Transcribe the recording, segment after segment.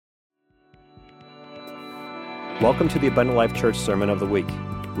Welcome to the Abundant Life Church Sermon of the Week.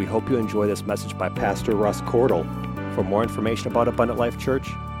 We hope you enjoy this message by Pastor Russ Cordle. For more information about Abundant Life Church,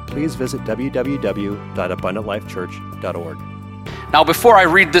 please visit www.abundantlifechurch.org. Now, before I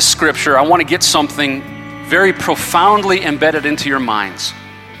read this scripture, I want to get something very profoundly embedded into your minds.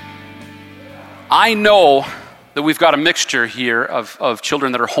 I know that we've got a mixture here of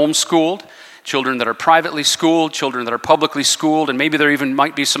children that are homeschooled, children that are privately schooled, children that are publicly schooled, and maybe there even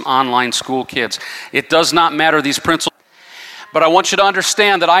might be some online school kids. It does not matter, these principles. But I want you to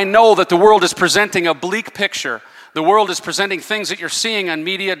understand that I know that the world is presenting a bleak picture. The world is presenting things that you're seeing on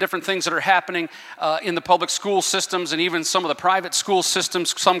media, different things that are happening in the public school systems and even some of the private school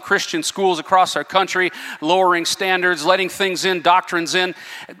systems, some Christian schools across our country, lowering standards, letting things in, doctrines in.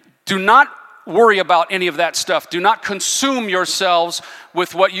 Do not worry about any of that stuff. Do not consume yourselves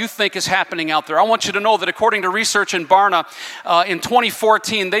with what you think is happening out there. I want you to know that according to research in Barna, in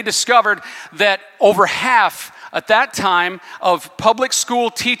 2014, they discovered that over half at that time of public school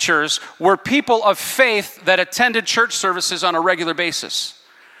teachers were people of faith that attended church services on a regular basis.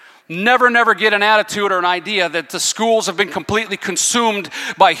 Never get an attitude or an idea that the schools have been completely consumed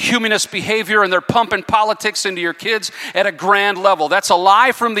by humanist behavior and they're pumping politics into your kids at a grand level. That's a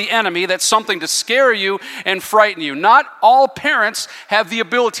lie from the enemy. That's something to scare you and frighten you. Not all parents have the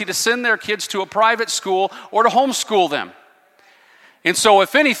ability to send their kids to a private school or to homeschool them. And so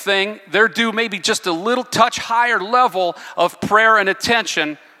if anything, they're due maybe just a little touch higher level of prayer and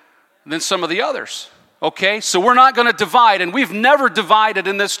attention than some of the others. Okay, so we're not going to divide, and we've never divided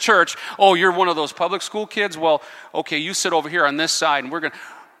in this church. Oh, you're one of those public school kids? Well, okay, you sit over here on this side, and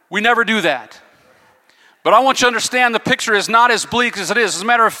we never do that. But I want you to understand the picture is not as bleak as it is. As a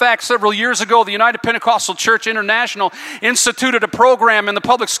matter of fact, several years ago, the United Pentecostal Church International instituted a program in the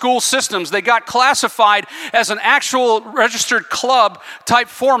public school systems. They got classified as an actual registered club type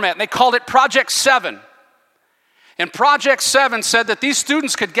format, and they called it Project 7. And Project 7 said that these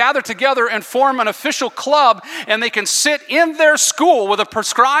students could gather together and form an official club, and they can sit in their school with a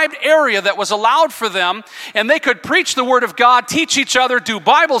prescribed area that was allowed for them, and they could preach the Word of God, teach each other, do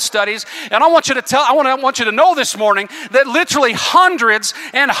Bible studies. And I want you to know this morning that literally hundreds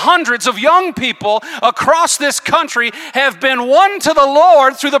and hundreds of young people across this country have been won to the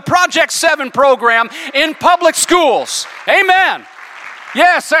Lord through the Project 7 program in public schools. Amen.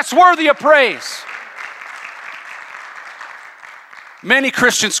 Yes, that's worthy of praise. Many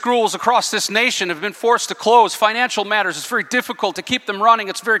Christian schools across this nation have been forced to close. Financial matters, it's very difficult to keep them running.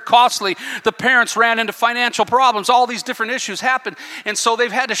 It's very costly. The parents ran into financial problems. All these different issues happened, and so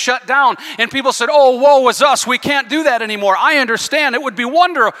they've had to shut down. And people said, oh, woe is us. We can't do that anymore. I understand. It would be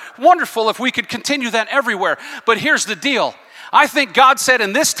wonderful if we could continue that everywhere. But here's the deal. I think God said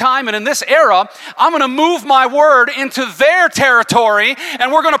in this time and in this era, I'm going to move my word into their territory,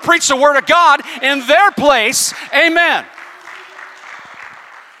 and we're going to preach the word of God in their place. Amen.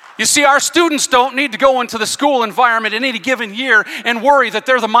 You see, our students don't need to go into the school environment in any given year and worry that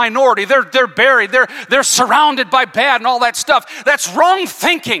they're the minority. They're buried. They're surrounded by bad and all that stuff. That's wrong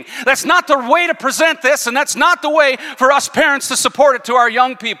thinking. That's not the way to present this, and that's not the way for us parents to support it to our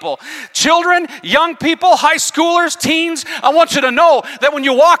young people. Children, young people, high schoolers, teens, I want you to know that when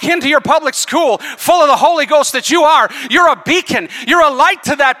you walk into your public school full of the Holy Ghost that you're a beacon. You're a light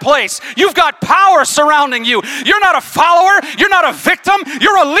to that place. You've got power surrounding you. You're not a follower. You're not a victim.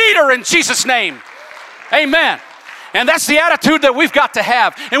 You're a leader in Jesus' name. Amen. And that's the attitude that we've got to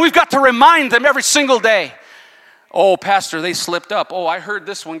have. And we've got to remind them every single day. Oh, Pastor, they slipped up. Oh, I heard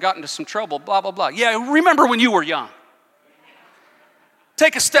this one got into some trouble, blah, blah, blah. Yeah, remember when you were young.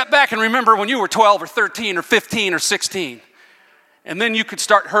 Take a step back and remember when you were 12 or 13 or 15 or 16. And then you could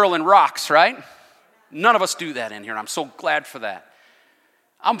start hurling rocks, right? None of us do that in here, and I'm so glad for that.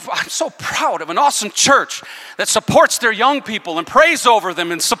 I'm so proud of an awesome church that supports their young people and prays over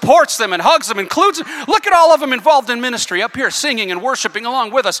them and supports them and hugs them, includes them. Look at all of them involved in ministry up here, singing and worshiping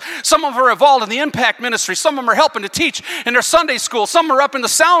along with us. Some of them are involved in the impact ministry. Some of them are helping to teach in their Sunday school. Some are up in the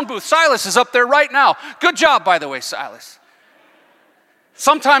sound booth. Silas is up there right now. Good job, by the way, Silas.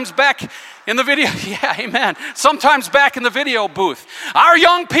 Sometimes back in the video, yeah, amen. Sometimes back in the video booth. Our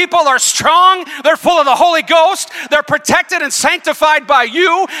young people are strong. They're full of the Holy Ghost. They're protected and sanctified by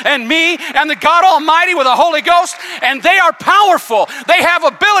you and me and the God Almighty with the Holy Ghost. And they are powerful. They have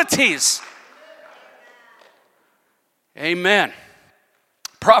abilities. Amen.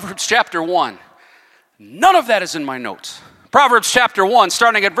 Proverbs chapter 1. None of that is in my notes. Proverbs chapter 1,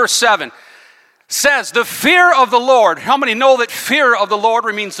 starting at verse 7. Says, the fear of the Lord. How many know that fear of the Lord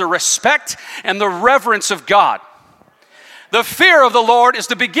means the respect and the reverence of God? The fear of the Lord is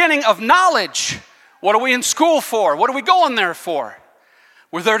the beginning of knowledge. What are we in school for? What are we going there for?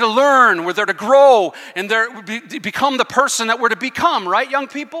 We're there to learn, we're there to grow, and become the person that we're to become, right, young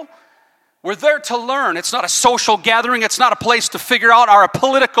people? We're there to learn. It's not a social gathering. It's not a place to figure out our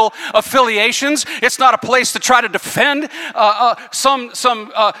political affiliations. It's not a place to try to defend some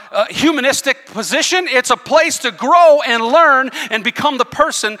humanistic position. It's a place to grow and learn and become the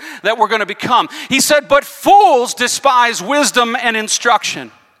person that we're going to become. He said, but fools despise wisdom and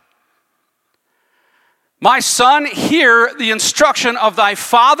instruction. My son, hear the instruction of thy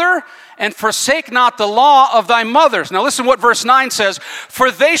father, and forsake not the law of thy mothers. Now listen what verse 9 says. For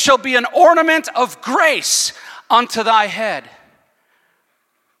they shall be an ornament of grace unto thy head.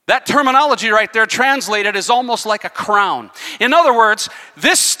 That terminology right there translated is almost like a crown. In other words,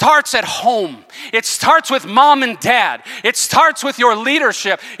 this starts at home. It starts with mom and dad. It starts with your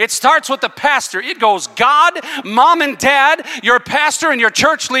leadership. It starts with the pastor. It goes God, mom and dad, your pastor and your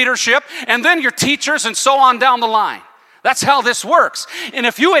church leadership, and then your teachers and so on down the line. That's how this works. And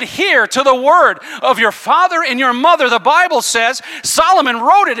if you adhere to the word of your father and your mother, the Bible says, Solomon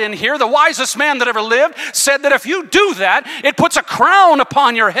wrote it in here, the wisest man that ever lived, said that if you do that, it puts a crown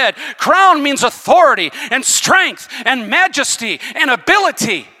upon your head. Crown means authority and strength and majesty and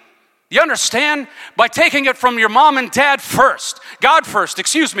ability. You understand? By taking it from your mom and dad first,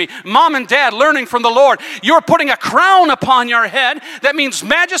 mom and dad learning from the Lord, you're putting a crown upon your head that means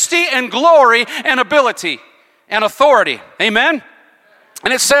majesty and glory and ability and authority. Amen?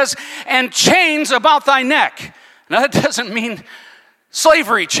 And it says, and chains about thy neck. Now that doesn't mean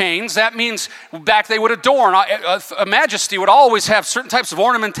slavery chains. That means back they would adorn. A majesty would always have certain types of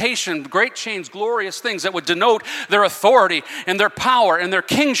ornamentation, great chains, glorious things that would denote their authority and their power and their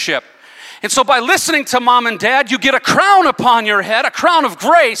kingship. And so by listening to mom and dad, you get a crown upon your head, a crown of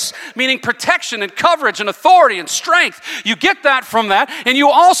grace, meaning protection and coverage and authority and strength. You get that from that, and you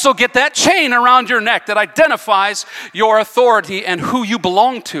also get that chain around your neck that identifies your authority and who you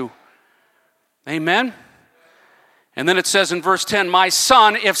belong to. Amen? And then it says in verse 10, my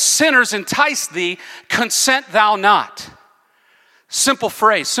son, if sinners entice thee, consent thou not. Simple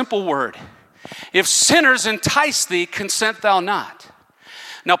phrase, simple word. If sinners entice thee, consent thou not.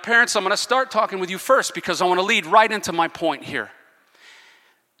 Now, parents, I'm going to start talking with you first because I want to lead right into my point here.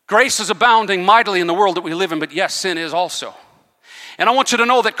 Grace is abounding mightily in the world that we live in, but yes, sin is also. And I want you to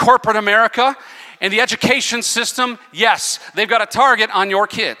know that corporate America and the education system, yes, they've got a target on your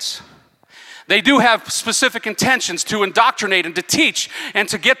kids. They do have specific intentions to indoctrinate and to teach and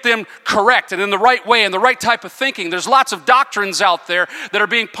to get them correct and in the right way and the right type of thinking. There's lots of doctrines out there that are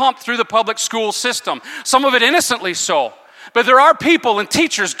being pumped through the public school system, some of it innocently so. But there are people and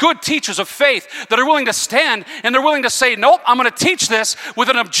teachers, good teachers of faith, that are willing to stand and they're willing to say, nope, I'm going to teach this with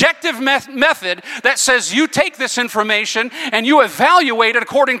an objective method that says you take this information and you evaluate it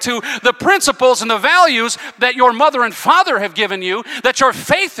according to the principles and the values that your mother and father have given you, that your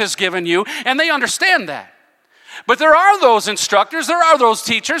faith has given you, and they understand that. But there are those instructors, there are those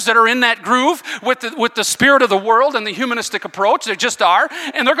teachers that are in that groove with the spirit of the world and the humanistic approach. They just are,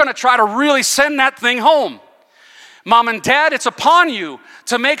 and they're going to try to really send that thing home. Mom and dad, it's upon you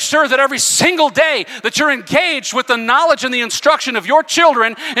to make sure that every single day that you're engaged with the knowledge and the instruction of your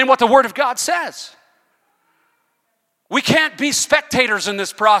children and what the Word of God says. We can't be spectators in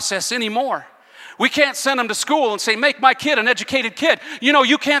this process anymore. We can't send them to school and say, make my kid an educated kid. You know,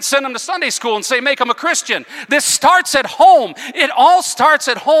 you can't send them to Sunday school and say, make them a Christian. This starts at home. It all starts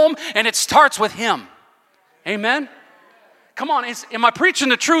at home, and it starts with him. Amen? Come on, am I preaching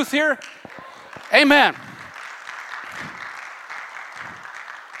the truth here? Amen.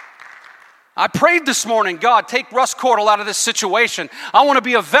 I prayed this morning, God, take Russ Cordle out of this situation. I want to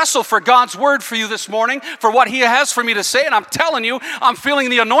be a vessel for God's word for you this morning, for what he has for me to say. And I'm telling you, I'm feeling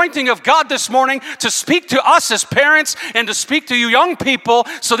the anointing of God this morning to speak to us as parents and to speak to you young people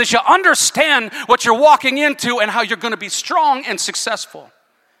so that you understand what you're walking into and how you're going to be strong and successful.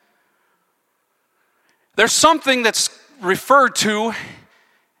 There's something that's referred to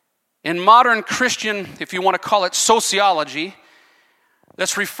in modern Christian, if you want to call it sociology,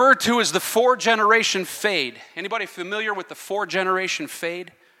 that's referred to as the 4-generation fade. Anybody familiar with the 4-generation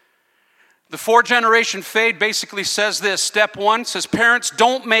fade? The 4-generation fade basically says this. Step 1 says parents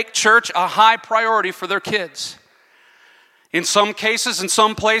don't make church a high priority for their kids. In some cases, in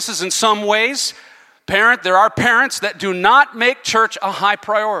some places, in some ways, there are parents that do not make church a high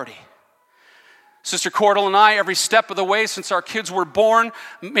priority. Sister Cordle and I, every step of the way since our kids were born,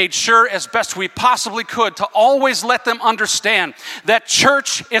 made sure as best we possibly could to always let them understand that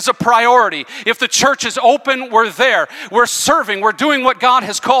church is a priority. If the church is open, we're there. We're serving. We're doing what God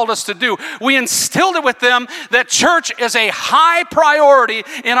has called us to do. We instilled it with them that church is a high priority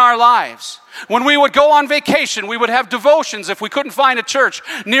in our lives. When we would go on vacation, we would have devotions if we couldn't find a church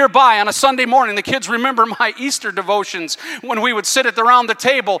nearby on a Sunday morning. The kids remember my Easter devotions when we would sit around the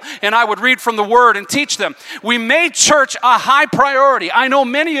table and I would read from the Word and teach them. We made church a high priority. I know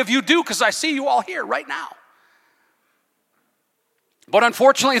many of you do because I see you all here right now. But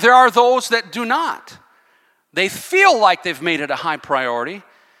unfortunately, there are those that do not. They feel like they've made it a high priority,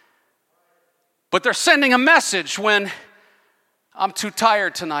 but they're sending a message when I'm too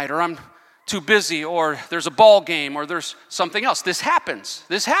tired tonight, or I'm too busy, or there's a ball game, or there's something else. This happens.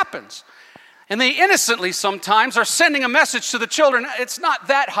 And they innocently sometimes are sending a message to the children. It's not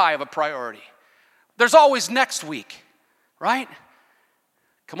that high of a priority. There's always next week, right?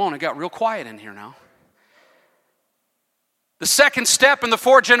 Come on, it got real quiet in here now. The second step in the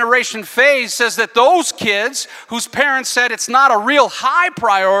 4-generation phase says that those kids whose parents said it's not a real high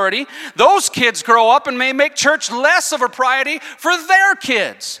priority, those kids grow up and may make church less of a priority for their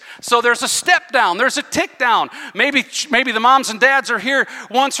kids. So there's a step down, there's a tick down. Maybe the moms and dads are here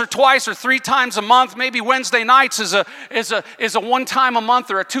once or twice or 3 times a month. Maybe Wednesday nights is a 1 time a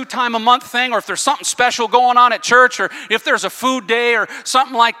month or a 2 time a month thing, or if there's something special going on at church, or if there's a food day or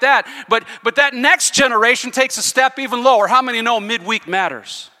something like that. But that next generation takes a step even lower. How many know midweek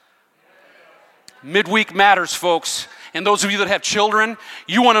matters? Midweek matters, folks. And those of you that have children,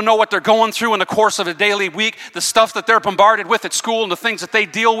 you want to know what they're going through in the course of a daily week, the stuff that they're bombarded with at school and the things that they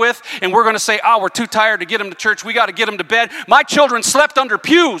deal with. And we're going to say, we're too tired to get them to church. We got to get them to bed. My children slept under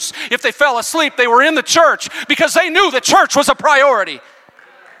pews. If they fell asleep, they were in the church because they knew the church was a priority.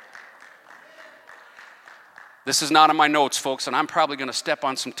 This is not in my notes, folks, and I'm probably going to step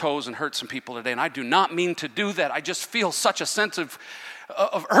on some toes and hurt some people today. And I do not mean to do that. I just feel such a sense of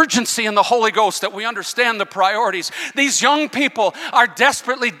urgency in the Holy Ghost that we understand the priorities. These young people are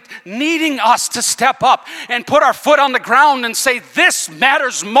desperately needing us to step up and put our foot on the ground and say, this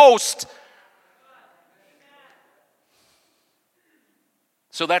matters most.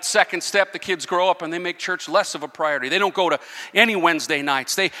 So that second step, the kids grow up and they make church less of a priority. They don't go to any Wednesday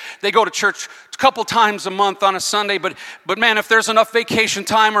nights. They go to church a couple times a month on a Sunday, but man, if there's enough vacation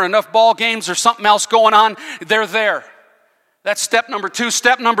time or enough ball games or something else going on, they're there. That's step number 2.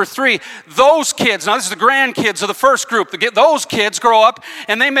 Step number 3, those kids, now this is the grandkids of the first group, those kids grow up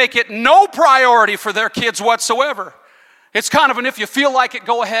and they make it no priority for their kids whatsoever. It's kind of an if you feel like it,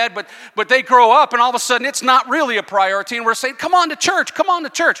 go ahead, but they grow up and all of a sudden it's not really a priority, and we're saying, come on to church.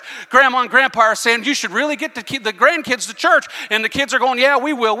 Grandma and grandpa are saying, you should really get the grandkids to church, and the kids are going, yeah,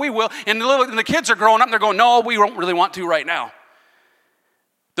 we will, and the kids are growing up and they're going, no, we don't really want to right now.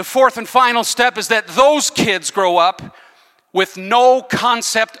 The fourth and final step is that those kids grow up with no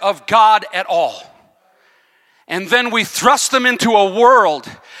concept of God at all. And then we thrust them into a world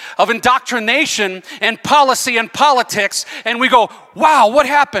of indoctrination and policy and politics, and we go, wow, what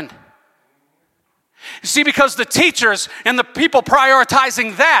happened? You see, because the teachers and the people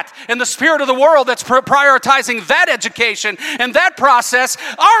prioritizing that, and the spirit of the world that's prioritizing that education and that process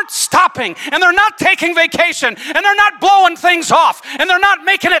aren't stopping, and they're not taking vacation, and they're not blowing things off, and they're not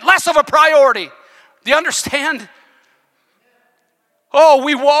making it less of a priority. Do you understand? Oh,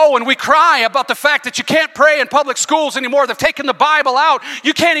 we woe and we cry about the fact that you can't pray in public schools anymore. They've taken the Bible out.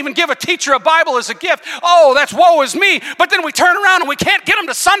 You can't even give a teacher a Bible as a gift. Oh, that's woe is me. But then we turn around and we can't get them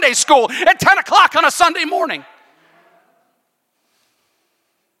to Sunday school at 10 o'clock on a Sunday morning.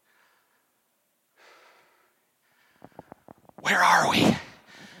 Where are we?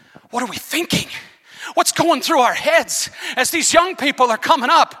 What are we thinking? What's going through our heads as these young people are coming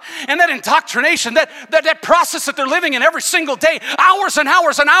up? And that indoctrination, that process that they're living in every single day, hours and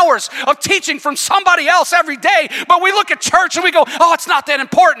hours and hours of teaching from somebody else every day. But we look at church and we go, oh, it's not that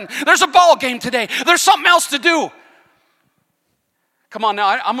important. There's a ball game today. There's something else to do. Come on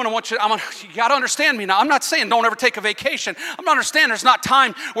now, you got to understand me now. I'm not saying don't ever take a vacation. I'm going to understand there's not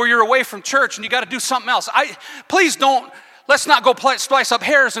time where you're away from church and you got to do something else. Let's not go slice up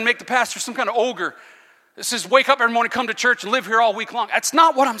hairs and make the pastor some kind of ogre. This is wake up every morning, come to church, and live here all week long. That's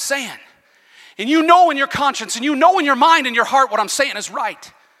not what I'm saying. And you know in your conscience, and you know in your mind and your heart what I'm saying is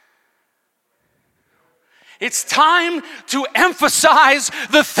right. It's time to emphasize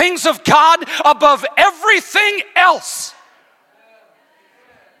the things of God above everything else.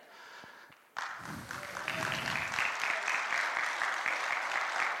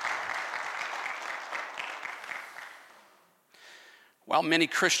 While many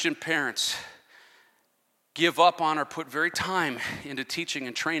Christian parents give up on or put very time into teaching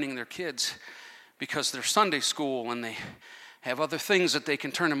and training their kids because they're Sunday school and they have other things that they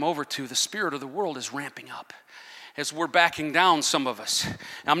can turn them over to, the spirit of the world is ramping up. as we're backing down, some of us. And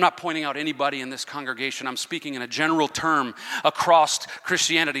I'm not pointing out anybody in this congregation. I'm speaking in a general term across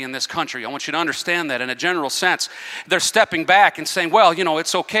Christianity in this country. I want you to understand that in a general sense. They're stepping back and saying, well,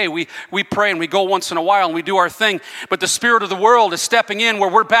 it's okay. We pray and we go once in a while and we do our thing. But the spirit of the world is stepping in where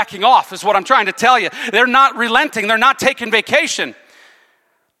we're backing off, is what I'm trying to tell you. They're not relenting. They're not taking vacation.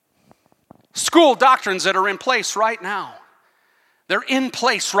 School doctrines that are in place right now. They're in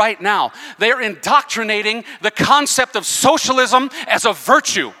place right now. They're indoctrinating the concept of socialism as a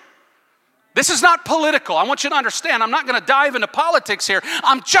virtue. This is not political. I want you to understand, I'm not going to dive into politics here.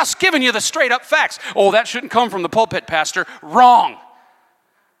 I'm just giving you the straight up facts. Oh, that shouldn't come from the pulpit, Pastor. Wrong.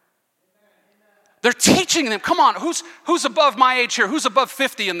 They're teaching them. Come on, who's above my age here? Who's above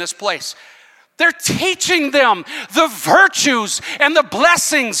 50 in this place? They're teaching them the virtues and the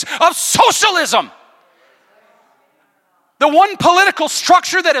blessings of socialism. The one political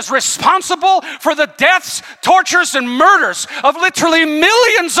structure that is responsible for the deaths, tortures, and murders of literally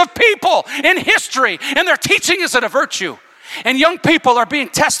millions of people in history. And they're teaching us it a virtue. And young people are being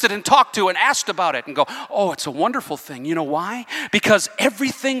tested and talked to and asked about it and go, oh, it's a wonderful thing. You know why? Because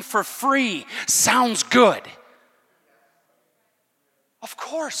everything for free sounds good. Of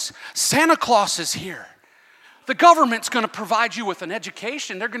course, Santa Claus is here. The government's going to provide you with an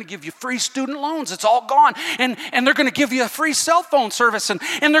education. They're going to give you free student loans. It's all gone. And they're going to give you a free cell phone service. And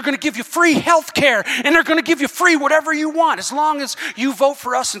they're going to give you free health care. And they're going to give you free whatever you want as long as you vote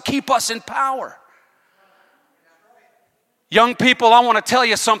for us and keep us in power. Young people, I want to tell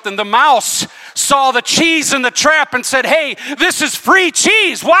you something. The mouse saw the cheese in the trap and said, hey, this is free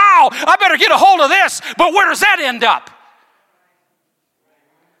cheese. Wow, I better get a hold of this. But where does that end up?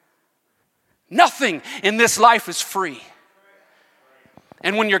 Nothing in this life is free.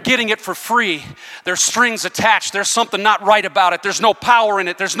 And when you're getting it for free, there's strings attached. There's something not right about it. There's no power in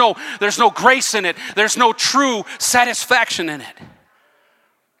it. There's no grace in it. There's no true satisfaction in it.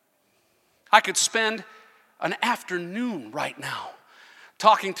 I could spend an afternoon right now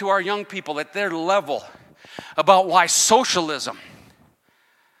talking to our young people at their level about why socialism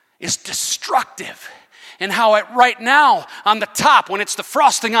is destructive. And how it right now on the top, when it's the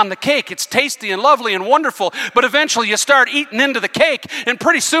frosting on the cake, it's tasty and lovely and wonderful. But eventually you start eating into the cake and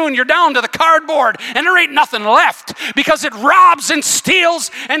pretty soon you're down to the cardboard and there ain't nothing left because it robs and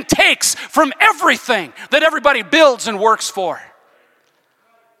steals and takes from everything that everybody builds and works for.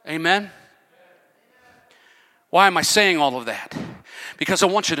 Amen? Why am I saying all of that? Because I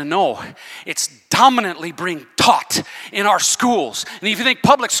want you to know it's dominantly being taught in our schools. And if you think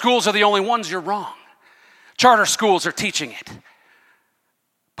public schools are the only ones, you're wrong. Charter schools are teaching it.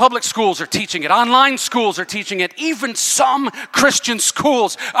 Public schools are teaching it. Online schools are teaching it. Even some Christian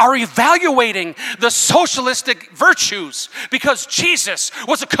schools are evaluating the socialistic virtues because Jesus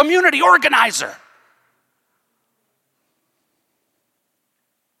was a community organizer.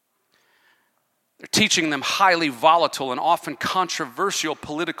 They're teaching them highly volatile and often controversial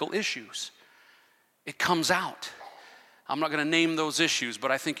political issues. It comes out. I'm not going to name those issues,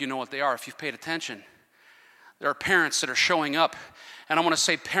 but I think you know what they are if you've paid attention. There are parents that are showing up, and I want to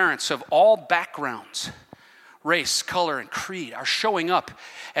say parents of all backgrounds, race, color, and creed are showing up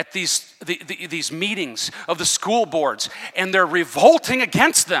at these meetings of the school boards, and they're revolting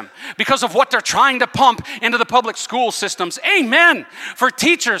against them because of what they're trying to pump into the public school systems. Amen. For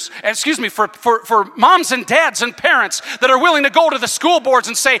teachers, for moms and dads and parents that are willing to go to the school boards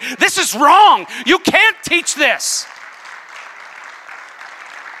and say, this is wrong. You can't teach this.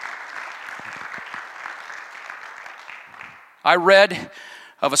 I read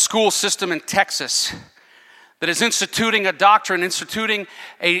of a school system in Texas that is instituting a doctrine, instituting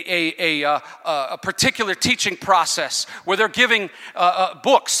a particular teaching process where they're giving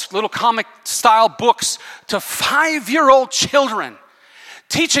books, little comic-style books to 5-year-old children,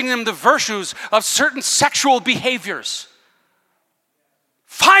 teaching them the virtues of certain sexual behaviors.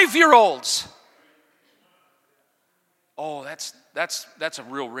 5-year-olds. Oh, that's a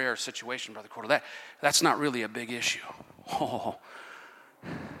real rare situation, Brother Cordle. That's not really a big issue. Oh.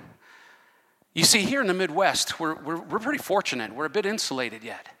 You see, here in the Midwest, we're pretty fortunate. We're a bit insulated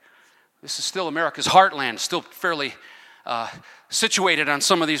yet. This is still America's heartland, still fairly situated on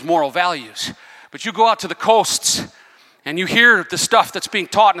some of these moral values. But you go out to the coasts, and you hear the stuff that's being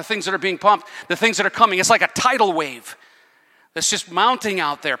taught and the things that are being pumped, the things that are coming. It's like a tidal wave that's just mounting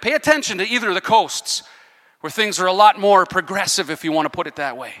out there. Pay attention to either of the coasts, where things are a lot more progressive, if you want to put it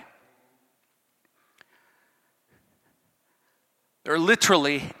that way. There are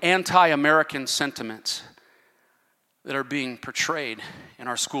literally anti-American sentiments that are being portrayed in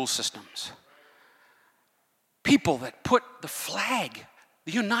our school systems. People that put the flag,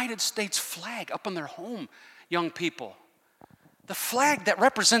 the United States flag, up on their home. young people. The flag that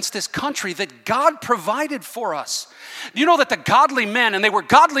represents this country that God provided for us. Do you know that the godly men, and they were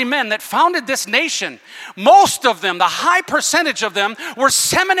godly men that founded this nation, most of them, the high percentage of them, were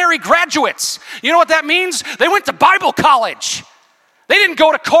seminary graduates. You know what that means? They went to Bible college. They didn't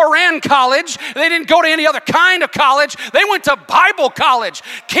go to Koran college. They didn't go to any other kind of college. They went to Bible college,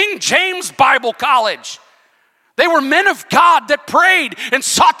 King James Bible College. They were men of God that prayed and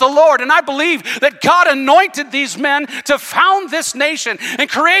sought the Lord. And I believe that God anointed these men to found this nation and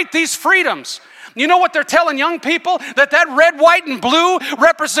create these freedoms. You know what they're telling young people? That red, white, and blue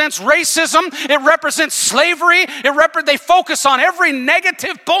represents racism. It represents slavery. They focus on every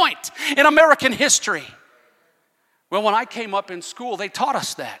negative point in American history. Well, when I came up in school, they taught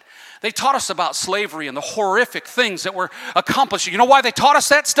us that. They taught us about slavery and the horrific things that were accomplished. You know why they taught us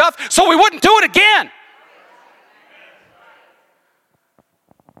that stuff? So we wouldn't do it again.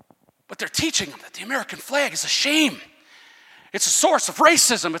 But they're teaching them that the American flag is a shame. It's a source of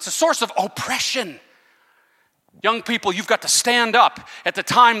racism. It's a source of oppression. Young people, you've got to stand up at the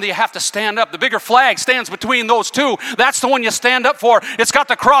time that you have to stand up. The bigger flag stands between those two. That's the one you stand up for. It's got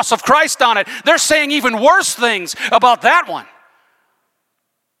the cross of Christ on it. They're saying even worse things about that one.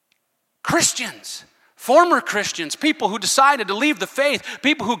 Christians, former Christians, people who decided to leave the faith,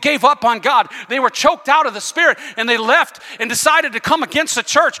 people who gave up on God, they were choked out of the Spirit and they left and decided to come against the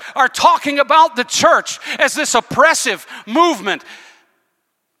church, are talking about the church as this oppressive movement.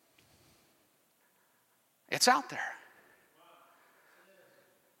 It's out there.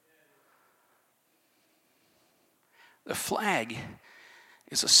 The flag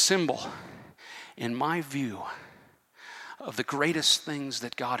is a symbol, in my view, of the greatest things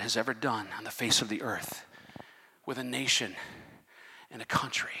that God has ever done on the face of the earth with a nation and a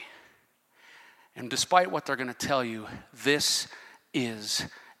country. And despite what they're going to tell you, this is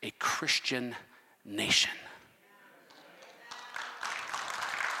a Christian nation.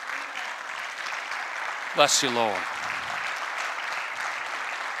 Bless you, Lord.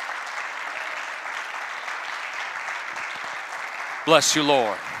 Bless you,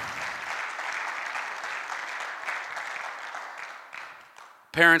 Lord.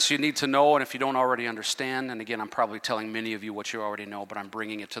 Parents, you need to know, and if you don't already understand, and again, I'm probably telling many of you what you already know, but I'm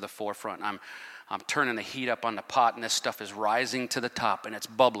bringing it to the forefront. I'm turning the heat up on the pot, and this stuff is rising to the top, and it's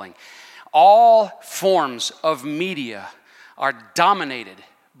bubbling. All forms of media are dominated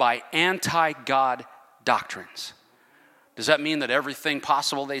by anti-God doctrines. Does that mean that everything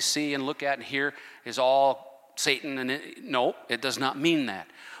possible they see and look at and hear is all Satan? No, it does not mean that.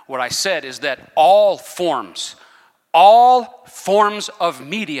 What I said is that all forms of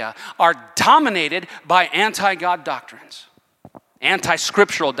media are dominated by anti-God doctrines,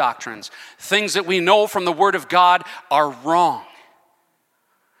 anti-scriptural doctrines, things that we know from the Word of God are wrong.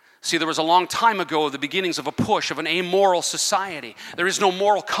 See, there was a long time ago the beginnings of a push of an amoral society. There is no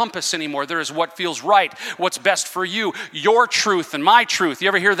moral compass anymore. There is what feels right, what's best for you, your truth and my truth. You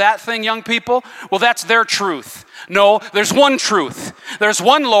ever hear that thing, young people? Well, that's their truth. No, there's one truth. There's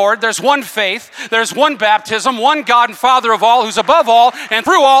one Lord, there's one faith, there's one baptism, one God and Father of all, who's above all and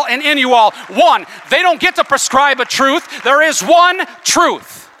through all and in you all. One. They don't get to prescribe a truth. There is one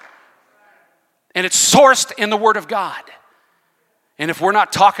truth. And it's sourced in the Word of God. And if we're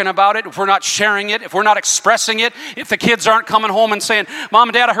not talking about it, if we're not sharing it, if we're not expressing it, if the kids aren't coming home and saying, Mom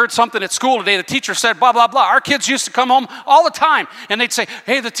and Dad, I heard something at school today, the teacher said blah, blah, blah. Our kids used to come home all the time and they'd say,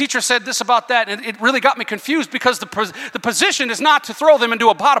 hey, the teacher said this about that. And it really got me confused because the position is not to throw them into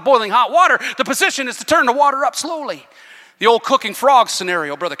a pot of boiling hot water. The position is to turn the water up slowly. The old cooking frogs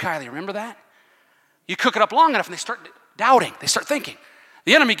scenario, Brother Kylie, remember that? You cook it up long enough and they start doubting. They start thinking.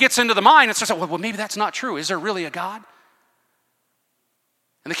 The enemy gets into the mind and starts saying, well, maybe that's not true. Is there really a God?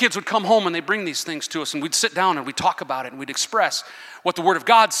 And the kids would come home and they'd bring these things to us and we'd sit down and we'd talk about it and we'd express what the Word of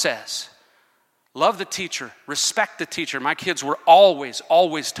God says. Love the teacher, respect the teacher. My kids were always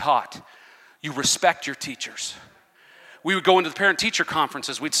taught, you respect your teachers. We would go into the parent-teacher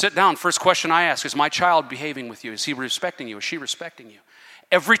conferences. We'd sit down. First question I ask, is my child behaving with you? Is he respecting you? Is she respecting you?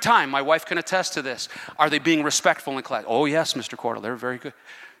 Every time, my wife can attest to this. Are they being respectful in class? Oh, yes, Mr. Cordle, they're very good.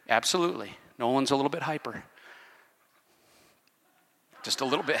 Absolutely. Nolan's a little bit hyper. Just a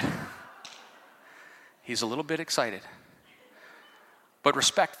little bit. He's a little bit excited, but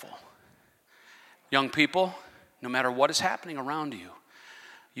respectful. Young people, no matter what is happening around you,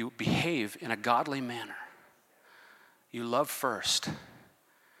 you behave in a godly manner. You love first,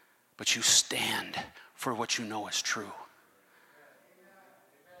 but you stand for what you know is true.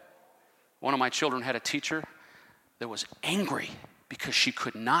 One of my children had a teacher that was angry because she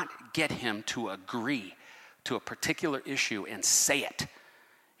could not get him to agree to a particular issue and say it.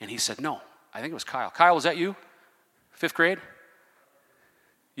 And he said, no, I think it was Kyle. Kyle, was that you? 5th grade?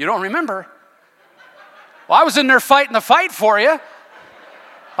 You don't remember? Well, I was in there fighting the fight for you.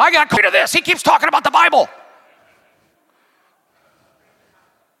 I got rid of this. He keeps talking about the Bible.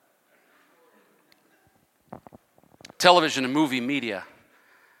 Television and movie media,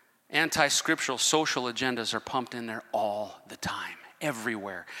 anti-scriptural social agendas are pumped in there all the time,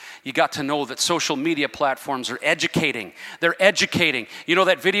 everywhere. You got to know that social media platforms are educating. They're educating. You know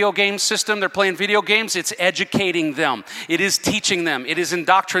that video game system, they're playing video games? It's educating them. It is teaching them. It is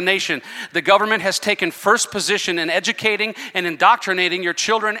indoctrination. The government has taken first position in educating and indoctrinating your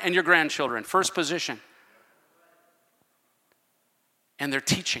children and your grandchildren. First position. And they're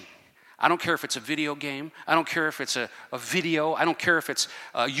teaching. I don't care if it's a video game. I don't care if it's a video. I don't care if it's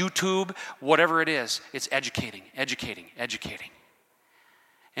YouTube. Whatever it is, it's educating, educating, educating.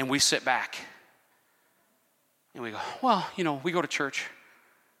 And we sit back and we go, well, you know, we go to church.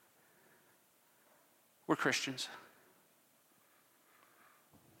 We're Christians.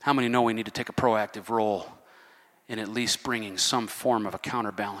 How many know we need to take a proactive role in at least bringing some form of a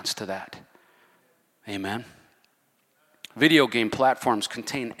counterbalance to that? Amen. Video game platforms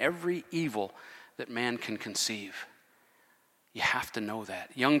contain every evil that man can conceive. You have to know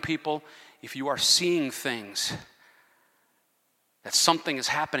that. Young people, if you are seeing things, that something is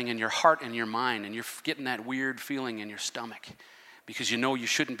happening in your heart and your mind, and you're getting that weird feeling in your stomach because you know you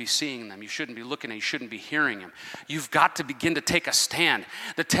shouldn't be seeing them, you shouldn't be looking at, you shouldn't be hearing them. You've got to begin to take a stand.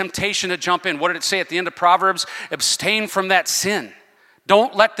 The temptation to jump in, what did it say at the end of Proverbs? Abstain from that sin.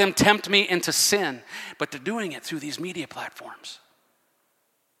 Don't let them tempt me into sin. But they're doing it through these media platforms.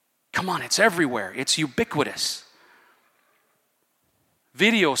 Come on, it's everywhere. It's ubiquitous.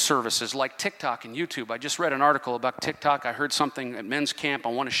 Video services like TikTok and YouTube. I just read an article about TikTok. I heard something at men's camp. I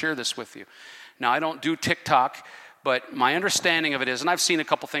want to share this with you. Now, I don't do TikTok, but my understanding of it is, and I've seen a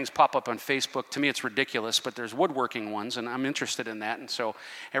couple things pop up on Facebook. To me, it's ridiculous, but there's woodworking ones, and I'm interested in that. And so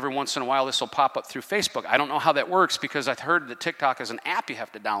every once in a while, this will pop up through Facebook. I don't know how that works because I've heard that TikTok is an app you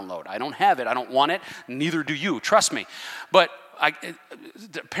have to download. I don't have it. I don't want it. Neither do you. Trust me. But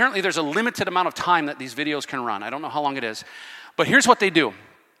apparently, there's a limited amount of time that these videos can run. I don't know how long it is. But here's what they do.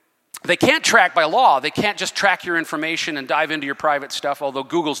 They can't track by law. They can't just track your information and dive into your private stuff, although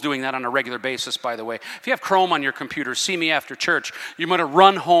Google's doing that on a regular basis, by the way. If you have Chrome on your computer, see me after church, you're going to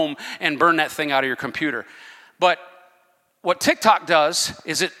run home and burn that thing out of your computer. But what TikTok does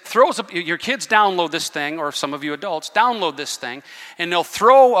is it throws up, your kids download this thing, or some of you adults download this thing, and they'll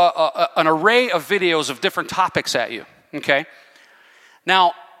throw an array of videos of different topics at you, okay?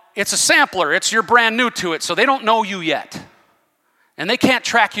 Now, it's a sampler. You're brand new to it, so they don't know you yet. And they can't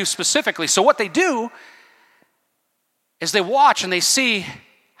track you specifically. So what they do is they watch and they see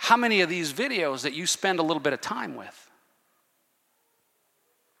how many of these videos that you spend a little bit of time with.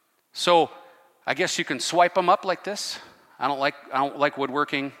 So I guess you can swipe them up like this. I don't like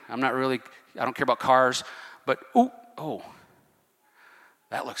woodworking. I don't care about cars. But, oh,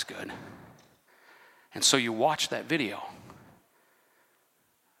 that looks good. And so you watch that video.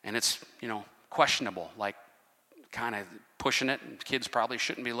 And it's, questionable, like kind of pushing it, and kids probably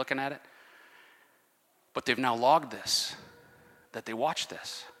shouldn't be looking at it. But they've now logged this, that they watched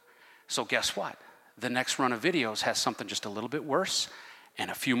this. So guess what? The next run of videos has something just a little bit worse and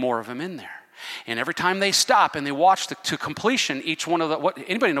a few more of them in there. And every time they stop and they watch to completion, each one of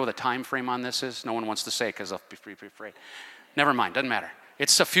anybody know what the time frame on this is? No one wants to say because they'll be afraid. Never mind, doesn't matter.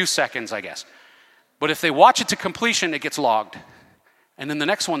 It's a few seconds, I guess. But if they watch it to completion, it gets logged. And then the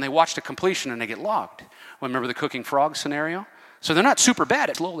next one, they watch to completion and they get logged. Well, remember the cooking frog scenario? So they're not super bad.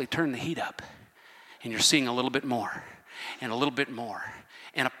 It's slowly turn the heat up. And you're seeing a little bit more and a little bit more.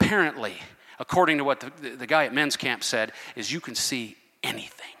 And apparently, according to what the guy at men's camp said, is you can see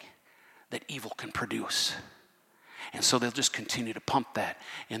anything that evil can produce. And so they'll just continue to pump that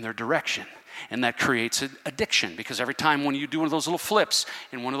in their direction. And that creates an addiction, because every time when you do one of those little flips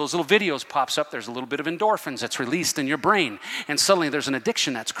and one of those little videos pops up, there's a little bit of endorphins that's released in your brain. And suddenly there's an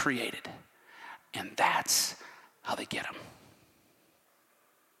addiction that's created. And that's how they get them.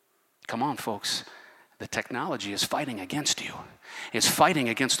 Come on, folks. The technology is fighting against you. It's fighting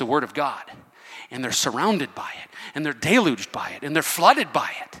against the Word of God. And they're surrounded by it. And they're deluged by it. And they're flooded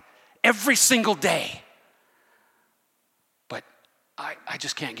by it every single day. But I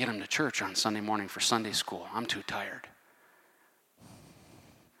just can't get them to church on Sunday morning for Sunday school. I'm too tired.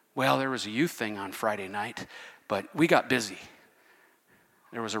 Well, there was a youth thing on Friday night, but we got busy.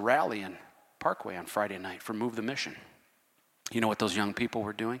 There was a rally in Parkway on Friday night for Move the Mission. You know what those young people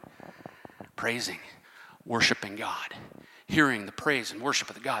were doing? Praising, worshiping God, hearing the praise and worship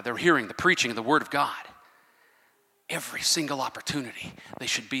of the God. They were hearing the preaching of the Word of God. every single opportunity, they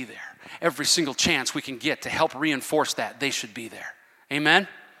should be there. Every single chance we can get to help reinforce that, they should be there. Amen?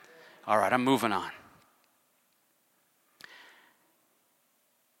 All right, I'm moving on.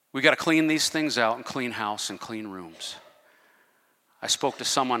 We got to clean these things out and clean house and clean rooms. I spoke to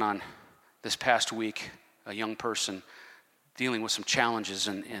someone on this past week, a young person dealing with some challenges,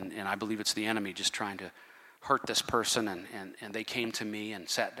 and I believe it's the enemy just trying to hurt this person, and they came to me and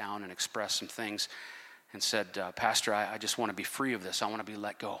sat down and expressed some things and said, Pastor, I just want to be free of this. I want to be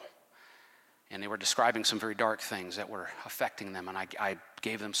let go. And they were describing some very dark things that were affecting them, and I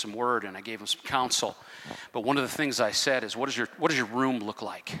gave them some word and I gave them some counsel. But one of the things I said is, what does your room look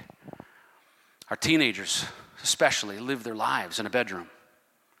like? Our teenagers especially live their lives in a bedroom.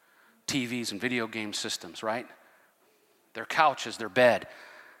 TVs and video game systems, right? Their couch is their bed.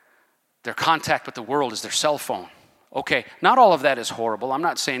 Their contact with the world is their cell phone. Okay, not all of that is horrible. I'm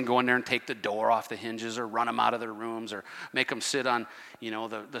not saying go in there and take the door off the hinges or run them out of their rooms or make them sit on,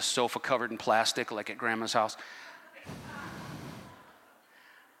 the sofa covered in plastic like at grandma's house.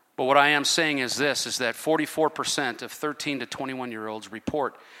 But what I am saying is this, is that 44% of 13 to 21-year-olds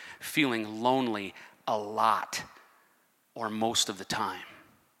report feeling lonely a lot or most of the time.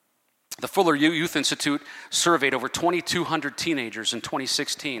 The Fuller Youth Institute surveyed over 2,200 teenagers in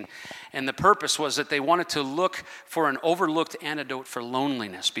 2016, and the purpose was that they wanted to look for an overlooked antidote for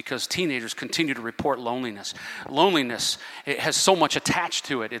loneliness, because teenagers continue to report loneliness. Loneliness, it has so much attached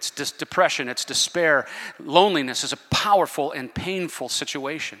to it. It's depression, it's despair. Loneliness is a powerful and painful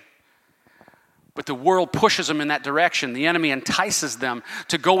situation. But the world pushes them in that direction. The enemy entices them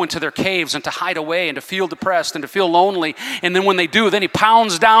to go into their caves and to hide away and to feel depressed and to feel lonely. And then when they do, then he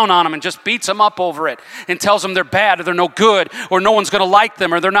pounds down on them and just beats them up over it and tells them they're bad or they're no good or no one's going to like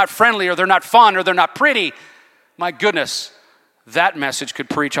them or they're not friendly or they're not fun or they're not pretty. My goodness, that message could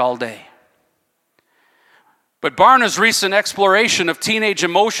preach all day. But Barna's recent exploration of teenage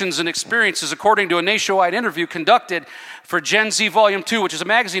emotions and experiences, according to a nationwide interview conducted for Gen Z Volume 2, which is a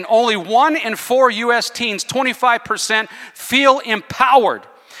magazine, only 1 in 4 U.S. teens, 25%, feel empowered.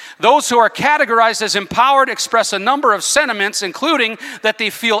 Those who are categorized as empowered express a number of sentiments, including that they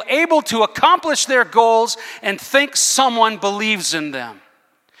feel able to accomplish their goals and think someone believes in them.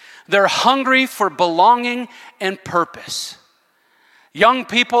 They're hungry for belonging and purpose. Young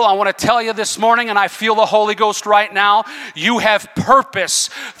people, I want to tell you this morning, and I feel the Holy Ghost right now, you have purpose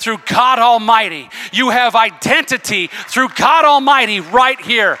through God Almighty. You have identity through God Almighty right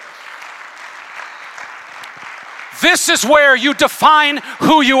here. This is where you define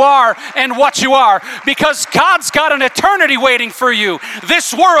who you are and what you are, because God's got an eternity waiting for you.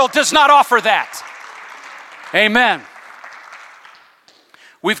 This world does not offer that. Amen.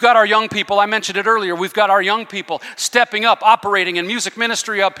 We've got our young people, I mentioned it earlier, we've got our young people stepping up, operating in music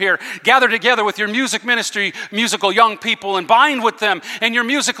ministry up here. Gather together with your music ministry, musical young people, and bind with them, and your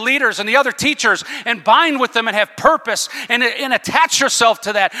music leaders and the other teachers, and bind with them and have purpose and attach yourself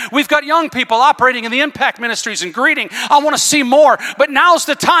to that. We've got young people operating in the impact ministries and greeting. I want to see more, but now's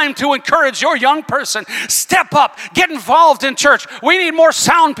the time to encourage your young person. Step up, get involved in church. We need more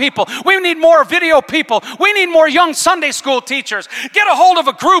sound people. We need more video people. We need more young Sunday school teachers. Get a hold of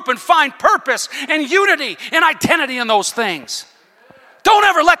a group and find purpose and unity and identity in those things. Don't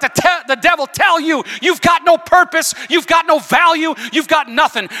ever let the devil tell you you've got no purpose, you've got no value, you've got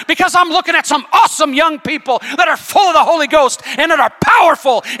nothing. Because I'm looking at some awesome young people that are full of the Holy Ghost and that are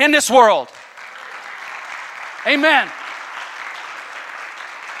powerful in this world. Amen.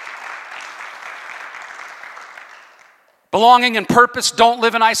 Belonging and purpose don't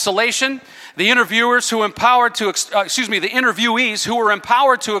live in isolation. The interviewees who were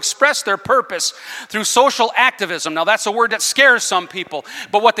empowered to express their purpose through social activism. Now that's a word that scares some people,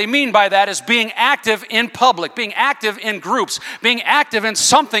 but what they mean by that is being active in public, being active in groups, being active in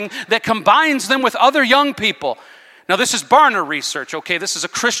something that combines them with other young people. Now this is Barna research, okay? This is a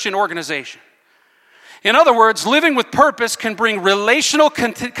Christian organization. In other words, living with purpose can bring relational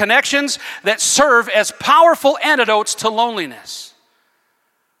connections that serve as powerful antidotes to loneliness.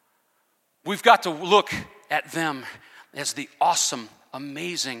 We've got to look at them as the awesome,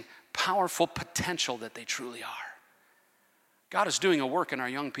 amazing, powerful potential that they truly are. God is doing a work in our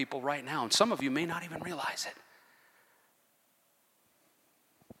young people right now, and some of you may not even realize it.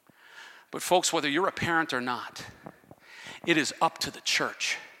 But folks, whether you're a parent or not, it is up to the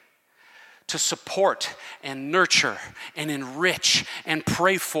church to support and nurture and enrich and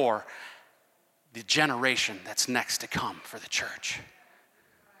pray for the generation that's next to come for the church.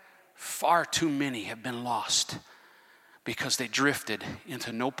 Far too many have been lost because they drifted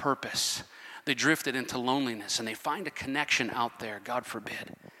into no purpose. They drifted into loneliness, and they find a connection out there, God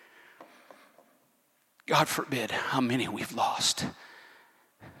forbid. God forbid how many we've lost.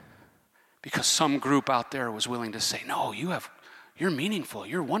 Because some group out there was willing to say, no, you're meaningful,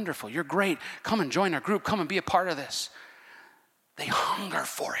 you're wonderful, you're great. Come and join our group, come and be a part of this. They hunger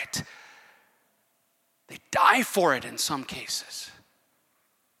for it. They die for it in some cases.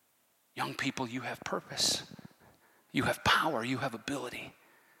 Young people, you have purpose. You have power, you have ability.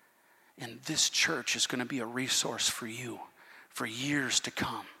 And this church is going to be a resource for you for years to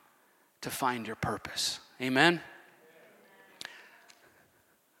come to find your purpose. Amen?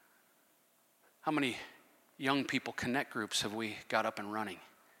 How many young people connect groups have we got up and running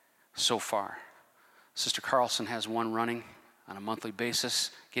so far? Sister Carlson has one running on a monthly basis,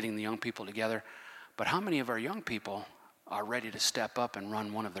 getting the young people together. But how many of our young people are ready to step up and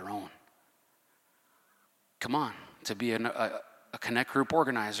run one of their own? Come on, to be a connect group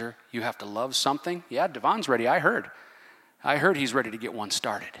organizer, you have to love something. Yeah, Devon's ready, I heard he's ready to get one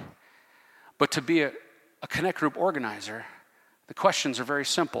started. But to be a connect group organizer, the questions are very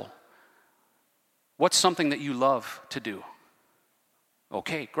simple. What's something that you love to do?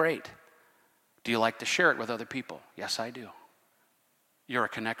 Okay, great. Do you like to share it with other people? Yes, I do. You're a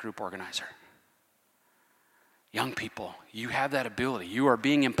connect group organizer. Young people, you have that ability. You are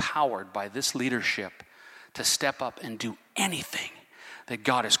being empowered by this leadership to step up and do anything that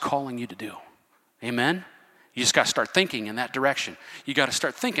God is calling you to do. Amen? You just got to start thinking in that direction. You got to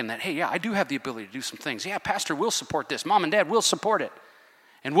start thinking that, hey, yeah, I do have the ability to do some things. Yeah, Pastor will support this. Mom and Dad will support it.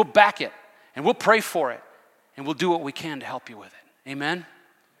 And we'll back it. And we'll pray for it. And we'll do what we can to help you with it. Amen?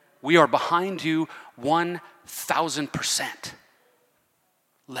 We are behind you 1,000%.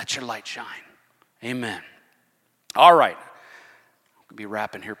 Let your light shine. Amen. All right. We'll be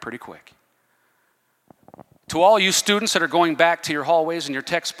wrapping here pretty quick. To all you students that are going back to your hallways and your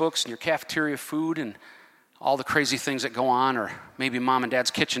textbooks and your cafeteria food and all the crazy things that go on, or maybe mom and dad's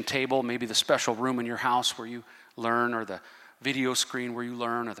kitchen table, maybe the special room in your house where you learn, or the video screen where you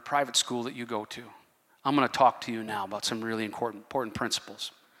learn, or the private school that you go to, I'm going to talk to you now about some really important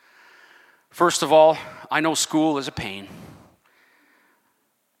principles. First of all, I know school is a pain.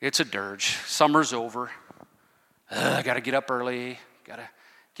 It's a dirge. Summer's over. I got to get up early. Got to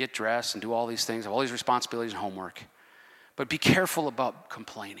get dressed and do all these things, have all these responsibilities and homework. But be careful about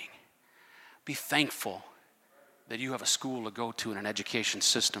complaining. Be thankful that you have a school to go to and an education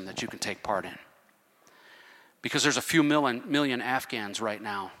system that you can take part in. Because there's a few million Afghans right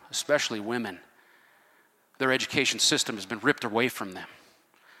now, especially women. Their education system has been ripped away from them.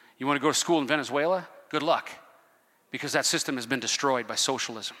 You want to go to school in Venezuela? Good luck. Because that system has been destroyed by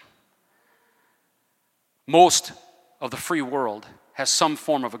socialism. Most of the free world has some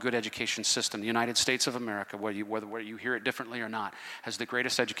form of a good education system. The United States of America, whether you hear it differently or not, has the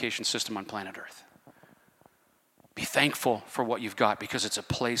greatest education system on planet Earth. Be thankful for what you've got because it's a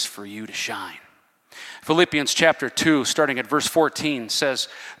place for you to shine. Philippians chapter 2, starting at verse 14, says,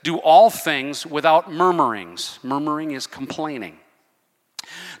 do all things without murmurings. Murmuring is complaining.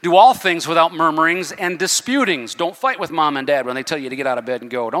 Do all things without murmurings and disputings. Don't fight with mom and dad when they tell you to get out of bed and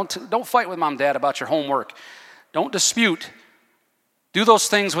go. Don't fight with mom and dad about your homework. Don't dispute. Do those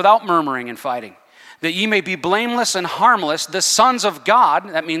things without murmuring and fighting, that ye may be blameless and harmless, the sons of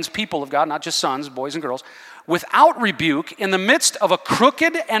God, that means people of God, not just sons, boys and girls, without rebuke, in the midst of a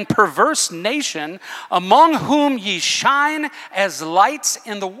crooked and perverse nation, among whom ye shine as lights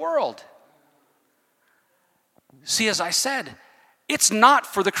in the world. See, as I said, it's not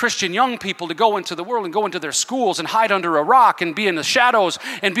for the Christian young people to go into the world and go into their schools and hide under a rock and be in the shadows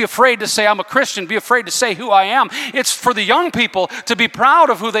and be afraid to say, I'm a Christian, be afraid to say who I am. It's for the young people to be proud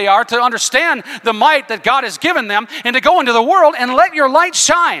of who they are, to understand the might that God has given them, and to go into the world and let your light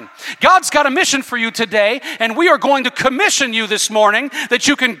shine. God's got a mission for you today, and we are going to commission you this morning that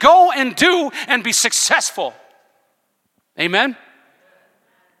you can go and do and be successful. Amen?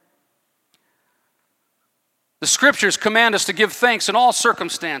 The scriptures command us to give thanks in all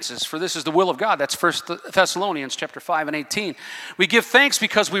circumstances, for this is the will of God. That's 1 Thessalonians chapter 5 and 18. We give thanks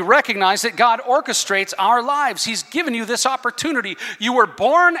because we recognize that God orchestrates our lives. He's given you this opportunity. You were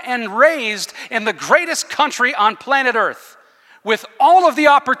born and raised in the greatest country on planet Earth, with all of the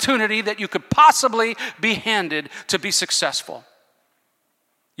opportunity that you could possibly be handed to be successful.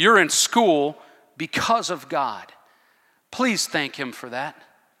 You're in school because of God. Please thank Him for that.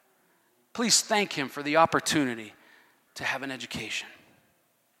 Please thank Him for the opportunity to have an education.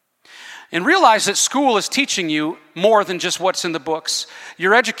 And realize that school is teaching you more than just what's in the books.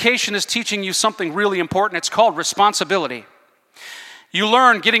 Your education is teaching you something really important. It's called responsibility. You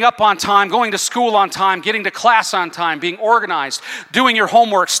learn getting up on time, going to school on time, getting to class on time, being organized, doing your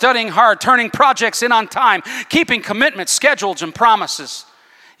homework, studying hard, turning projects in on time, keeping commitments, schedules, and promises.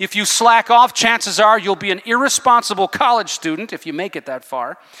 If you slack off, chances are you'll be an irresponsible college student, if you make it that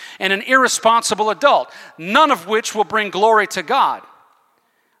far, and an irresponsible adult, none of which will bring glory to God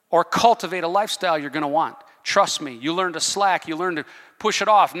or cultivate a lifestyle you're going to want. Trust me, you learn to slack, you learn to push it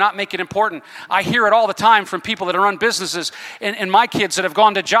off, not make it important. I hear it all the time from people that run businesses and my kids that have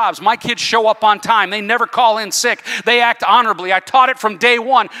gone to jobs. My kids show up on time. They never call in sick. They act honorably. I taught it from day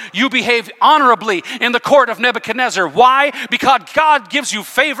one. You behave honorably in the court of Nebuchadnezzar. Why? Because God gives you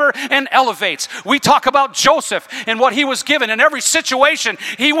favor and elevates. We talk about Joseph and what he was given. In every situation,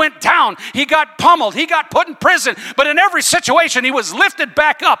 he went down. He got pummeled. He got put in prison. But in every situation, he was lifted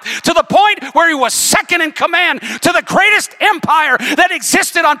back up to the point where he was second in command to the greatest empire that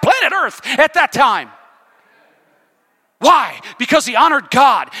existed on planet Earth at that time. Why? Because he honored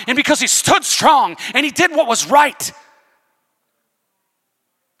God and because he stood strong and he did what was right.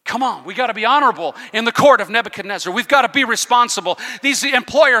 Come on, we got to be honorable in the court of Nebuchadnezzar. We've got to be responsible. These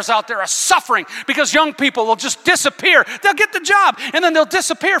employers out there are suffering because young people will just disappear. They'll get the job and then they'll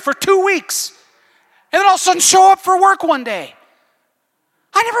disappear for 2 weeks and then all of a sudden show up for work one day.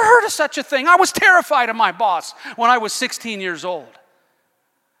 I never heard of such a thing. I was terrified of my boss when I was 16 years old.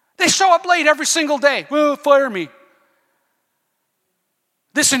 They show up late every single day. Well, fire me.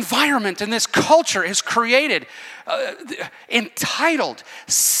 This environment and this culture is created entitled,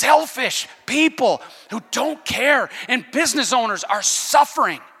 selfish people who don't care, and business owners are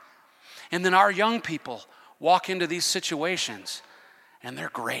suffering. And then our young people walk into these situations and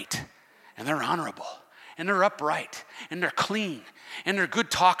they're great and they're honorable and they're upright and they're clean and they're good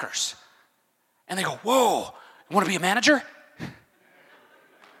talkers. And they go, whoa, you want to be a manager?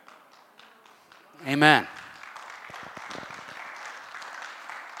 Amen.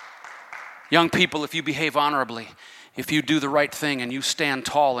 Young people, if you behave honorably, if you do the right thing and you stand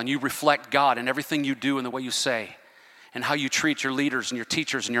tall and you reflect God in everything you do and the way you say and how you treat your leaders and your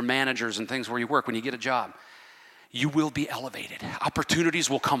teachers and your managers and things where you work when you get a job, you will be elevated. Opportunities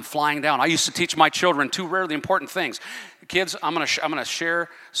will come flying down. I used to teach my children 2 really important things. Kids, I'm going to share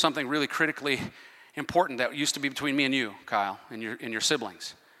something really critically important that used to be between me and you, Kyle, and your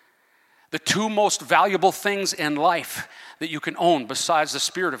siblings. The 2 most valuable things in life that you can own besides the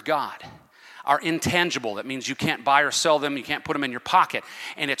Spirit of God are intangible. That means you can't buy or sell them. You can't put them in your pocket.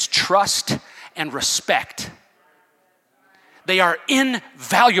 And it's trust and respect. They are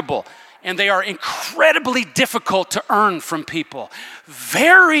invaluable. And they are incredibly difficult to earn from people.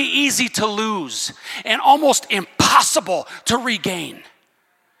 Very easy to lose and almost impossible to regain.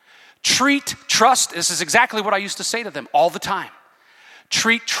 Treat trust. This is exactly what I used to say to them all the time.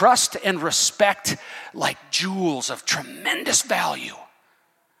 Treat trust and respect like jewels of tremendous value.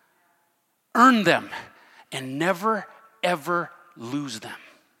 Earn them and never, ever lose them.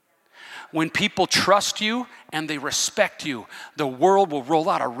 When people trust you and they respect you, the world will roll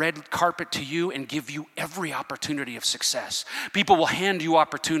out a red carpet to you and give you every opportunity of success. People will hand you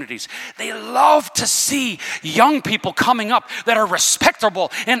opportunities. They love to see young people coming up that are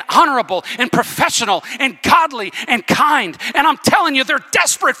respectable and honorable and professional and godly and kind. And I'm telling you, they're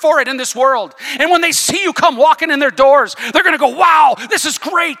desperate for it in this world. And when they see you come walking in their doors, they're going to go, wow, this is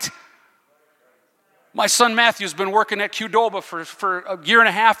great. My son Matthew's been working at Qdoba for a year and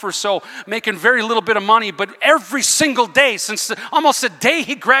a half or so, making very little bit of money, but every single day since almost the day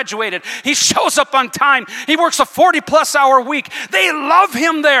he graduated, he shows up on time. He works a 40-plus hour week. They love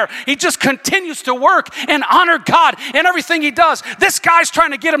him there. He just continues to work and honor God in everything he does. This guy's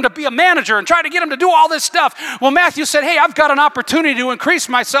trying to get him to be a manager and trying to get him to do all this stuff. Well, Matthew said, hey, I've got an opportunity to increase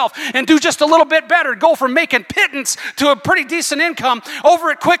myself and do just a little bit better, go from making pittance to a pretty decent income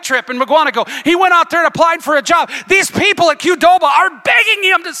over at Quick Trip in McGuanago. He went out there and applied for a job. These people at Qdoba are begging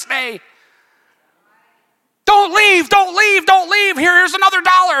him to stay. Don't leave, don't leave, don't leave. Here's another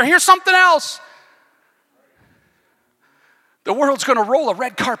 $1. Here's something else. The world's going to roll a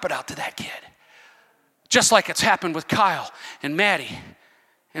red carpet out to that kid. Just like it's happened with Kyle and Maddie.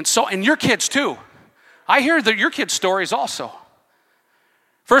 And your kids too. I hear that your kids' stories also.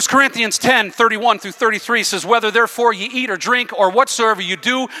 1 Corinthians 10, 31 through 33 says, whether therefore ye eat or drink or whatsoever you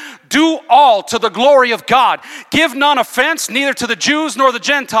do, do all to the glory of God. Give none offense, neither to the Jews nor the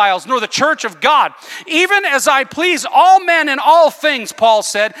Gentiles, nor the church of God. Even as I please all men in all things, Paul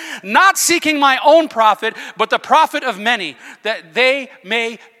said, not seeking my own profit, but the profit of many, that they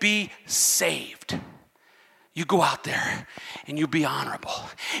may be saved. You go out there and you be honorable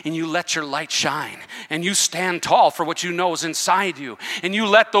and you let your light shine and you stand tall for what you know is inside you and you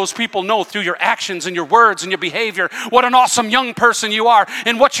let those people know through your actions and your words and your behavior what an awesome young person you are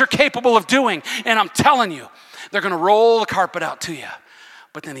and what you're capable of doing. And I'm telling you, they're going to roll the carpet out to you.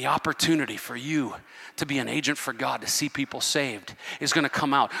 But then the opportunity for you to be an agent for God, to see people saved, is going to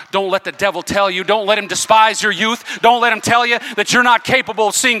come out. Don't let the devil tell you. Don't let him despise your youth. Don't let him tell you that you're not capable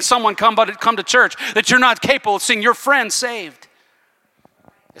of seeing someone come to church, that you're not capable of seeing your friends saved.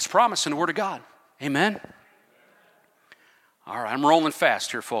 It's promised in the Word of God. Amen? All right, I'm rolling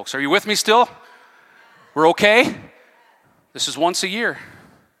fast here, folks. Are you with me still? We're okay? This is once a year.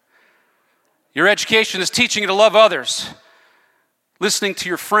 Your education is teaching you to love others. Listening to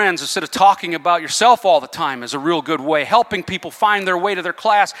your friends instead of talking about yourself all the time is a real good way. Helping people find their way to their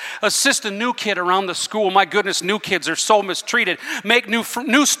class. Assist a new kid around the school. My goodness, new kids are so mistreated. Make new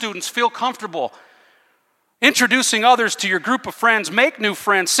students feel comfortable. Introducing others to your group of friends. Make new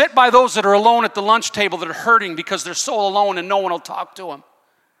friends. Sit by those that are alone at the lunch table that are hurting because they're so alone and no one will talk to them.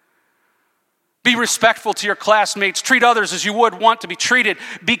 Be respectful to your classmates. Treat others as you would want to be treated.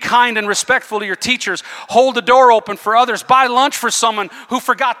 Be kind and respectful to your teachers. Hold the door open for others. Buy lunch for someone who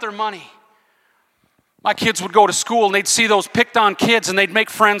forgot their money. My kids would go to school and they'd see those picked on kids and they'd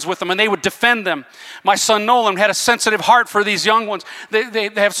make friends with them and they would defend them. My son Nolan had a sensitive heart for these young ones. They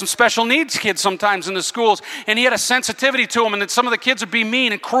have some special needs kids sometimes in the schools, and he had a sensitivity to them, and that some of the kids would be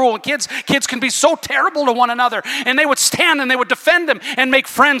mean and cruel, and kids can be so terrible to one another, and they would stand and they would defend them and make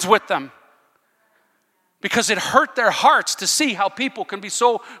friends with them. Because it hurt their hearts to see how people can be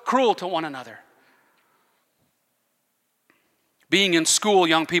so cruel to one another. Being in school,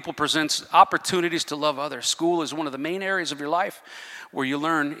 young people, presents opportunities to love others. School is one of the main areas of your life where you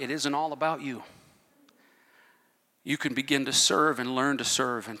learn it isn't all about you. You can begin to serve and learn to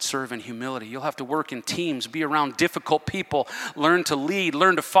serve and serve in humility. You'll have to work in teams, be around difficult people, learn to lead,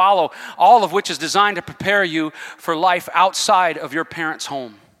 learn to follow, all of which is designed to prepare you for life outside of your parents'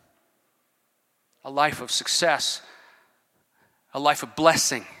 home. A life of success, a life of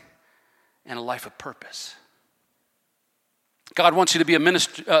blessing, and a life of purpose. God wants you to be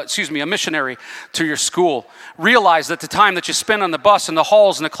a missionary to your school. Realize that the time that you spend on the bus and the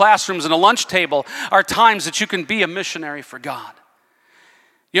halls and the classrooms and the lunch table are times that you can be a missionary for God.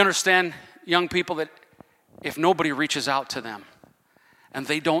 You understand, young people, that if nobody reaches out to them and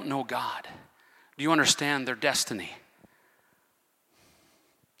they don't know God, do you understand their destiny?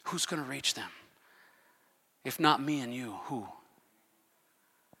 Who's going to reach them? If not me and you, who?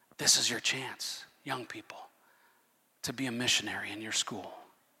 This is your chance, young people, to be a missionary in your school.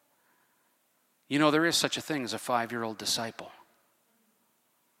 You know, there is such a thing as a 5-year-old disciple.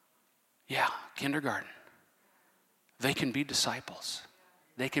 Yeah, kindergarten. They can be disciples.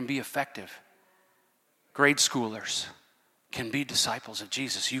 They can be effective. Grade schoolers can be disciples of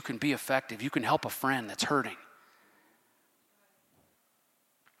Jesus. You can be effective. You can help a friend that's hurting.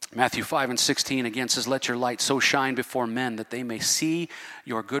 Matthew 5:16 again says, let your light so shine before men that they may see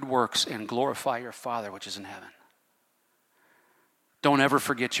your good works and glorify your Father which is in heaven. Don't ever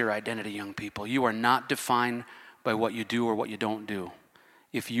forget your identity, young people. You are not defined by what you do or what you don't do.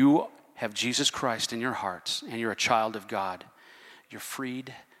 If you have Jesus Christ in your hearts and you're a child of God, you're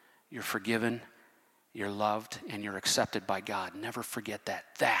freed, you're forgiven, you're loved, and you're accepted by God. Never forget that.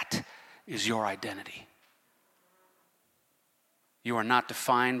 That is your identity. You are not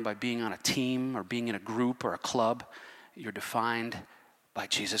defined by being on a team or being in a group or a club. You're defined by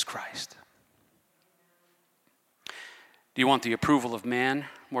Jesus Christ. Do you want the approval of man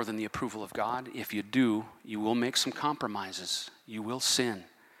more than the approval of God? If you do, you will make some compromises. You will sin.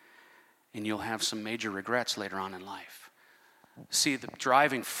 And you'll have some major regrets later on in life. See, the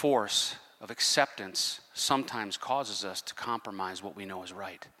driving force of acceptance sometimes causes us to compromise what we know is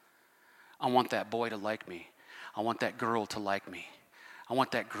right. I want that boy to like me. I want that girl to like me. I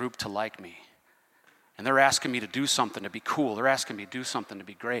want that group to like me. And they're asking me to do something to be cool. They're asking me to do something to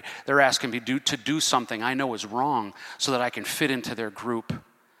be great. They're asking me to do something I know is wrong so that I can fit into their group.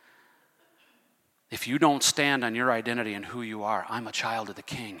 If you don't stand on your identity and who you are, I'm a child of the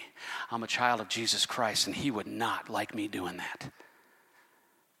King. I'm a child of Jesus Christ, and he would not like me doing that.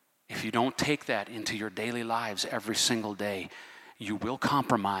 If you don't take that into your daily lives every single day, you will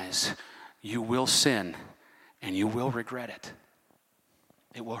compromise, you will sin, and you will regret it.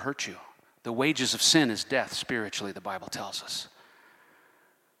 It will hurt you. The wages of sin is death spiritually, the Bible tells us.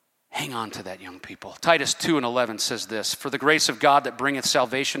 Hang on to that, young people. Titus 2:11 says this, for the grace of God that bringeth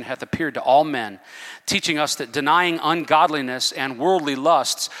salvation hath appeared to all men, teaching us that denying ungodliness and worldly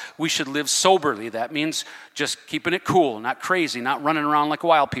lusts, we should live soberly. That means just keeping it cool, not crazy, not running around like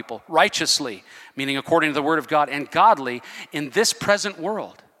wild people. Righteously, meaning according to the word of God, and godly in this present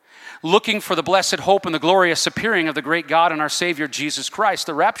world. Looking for the blessed hope and the glorious appearing of the great God and our Savior, Jesus Christ.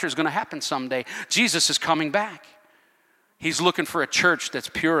 The rapture is going to happen someday. Jesus is coming back. He's looking for a church that's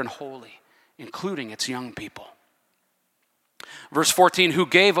pure and holy, including its young people. Verse 14, who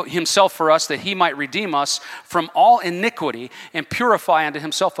gave himself for us that he might redeem us from all iniquity and purify unto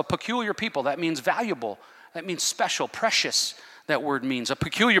himself a peculiar people. That means valuable. That means special, precious, that word means. A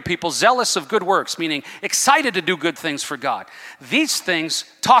peculiar people, zealous of good works, meaning excited to do good things for God. These things,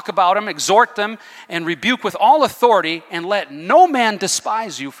 talk about them, exhort them, and rebuke with all authority, and let no man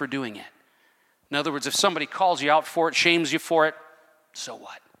despise you for doing it. In other words, if somebody calls you out for it, shames you for it, so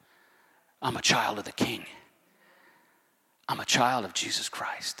what? I'm a child of the King. I'm a child of Jesus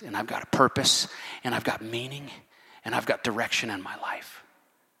Christ, and I've got a purpose, and I've got meaning, and I've got direction in my life.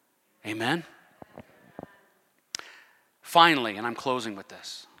 Amen? Finally, and I'm closing with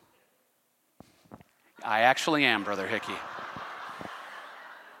this. I actually am, Brother Hickey.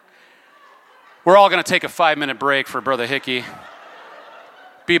 We're all going to take a 5-minute break for Brother Hickey.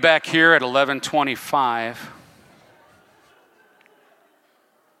 Be back here at 11:25.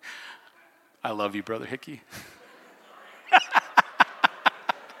 I love you, Brother Hickey.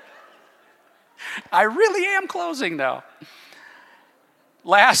 I really am closing now.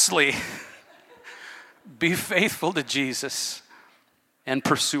 Lastly, be faithful to Jesus and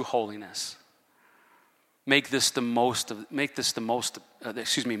pursue holiness. Make this the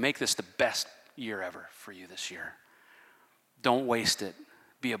best year ever for you this year. Don't waste it.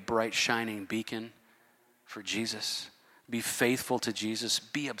 Be a bright, shining beacon for Jesus. Be faithful to Jesus.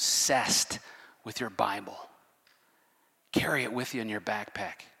 Be obsessed with your Bible. Carry it with you in your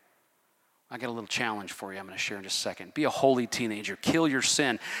backpack. I got a little challenge for you I'm going to share in just a second. Be a holy teenager. Kill your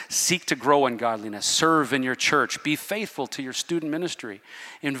sin. Seek to grow in godliness. Serve in your church. Be faithful to your student ministry.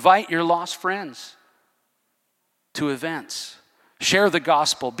 Invite your lost friends to events. Share the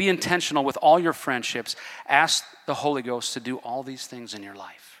gospel. Be intentional with all your friendships. Ask the Holy Ghost to do all these things in your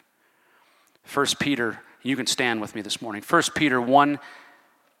life. 1 Peter, you can stand with me this morning. 1 Peter 1,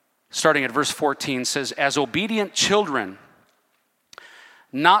 starting at verse 14, says, as obedient children,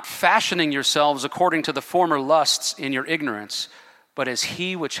 not fashioning yourselves according to the former lusts in your ignorance, but as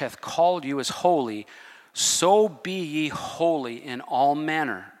he which hath called you is holy, so be ye holy in all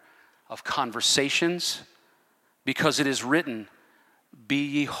manner of conversations, because it is written, be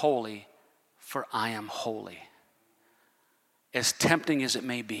ye holy, for I am holy. As tempting as it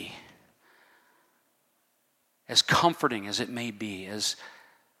may be, as comforting as it may be, as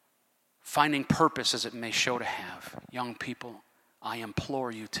finding purpose as it may show to have, young people, I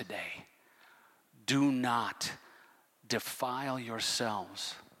implore you today, do not defile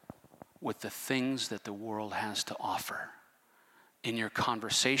yourselves with the things that the world has to offer in your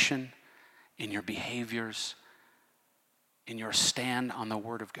conversation, in your behaviors, in your stand on the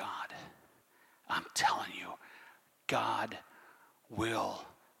Word of God. I'm telling you, God will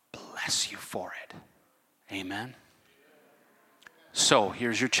bless you for it. Amen? So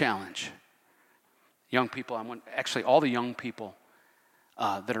here's your challenge. Young people, actually all the young people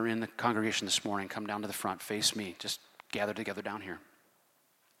that are in the congregation this morning, come down to the front, face me, just gather together down here.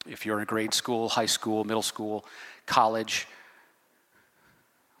 If you're in grade school, high school, middle school, college,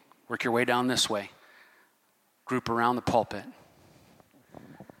 work your way down this way. Group around the pulpit.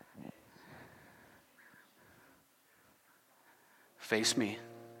 Face me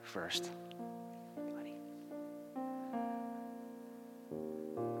first.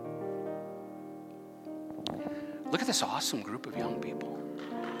 Look at this awesome group of young people.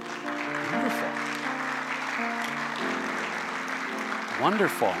 Wonderful.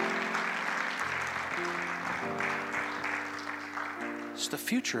 Wonderful. It's the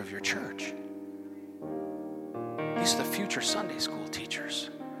future of your church. These are the future Sunday school teachers,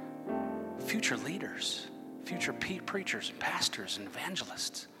 future leaders, future preachers and pastors and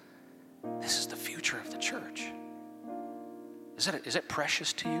evangelists. This is the future of the church. Is it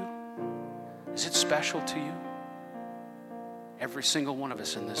precious to you? Is it special to you? Every single one of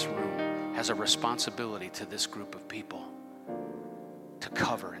us in this room has a responsibility to this group of people to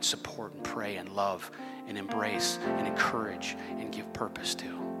cover and support and pray and love and embrace and encourage and give purpose to.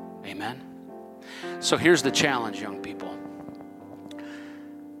 Amen? So here's the challenge, young people.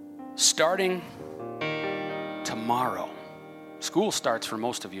 Starting tomorrow, school starts for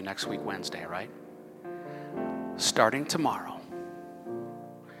most of you next week, Wednesday, right? Starting tomorrow.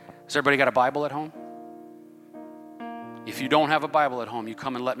 Has everybody got a Bible at home? If you don't have a Bible at home, you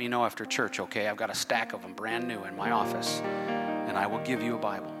come and let me know after church, okay? I've got a stack of them brand new in my office, and I will give you a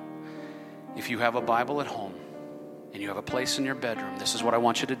Bible. If you have a Bible at home and you have a place in your bedroom, this is what I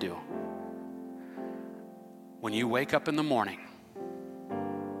want you to do. When you wake up in the morning,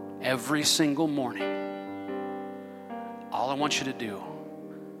 every single morning, all I want you to do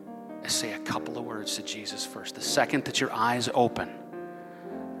is say a couple of words to Jesus first. The second that your eyes open,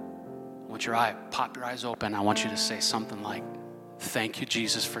 pop your eyes open, I want you to say something like, Thank you,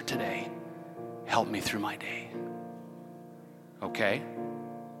 Jesus, for today. Help me through my day. Okay?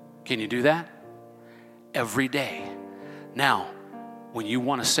 Can you do that? Every day. Now, when you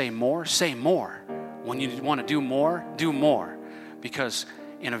want to say more, say more. When you want to do more, do more. Because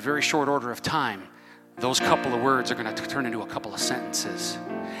in a very short order of time, those couple of words are going to turn into a couple of sentences.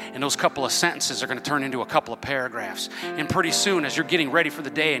 And those couple of sentences are going to turn into a couple of paragraphs. And pretty soon, as you're getting ready for the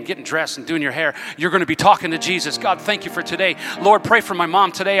day and getting dressed and doing your hair, you're going to be talking to Jesus. God, thank you for today. Lord, pray for my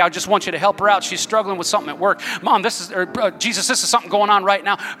mom today. I just want you to help her out. She's struggling with something at work. Mom, Jesus, this is something going on right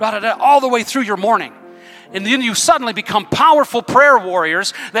now. All the way through your morning. And then you suddenly become powerful prayer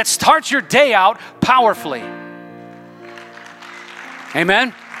warriors that start your day out powerfully.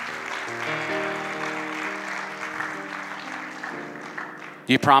 Amen?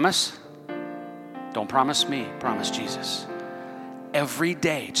 Do you promise? Don't promise me, promise Jesus. Every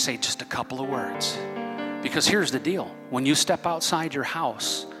day, say just a couple of words. Because here's the deal. When you step outside your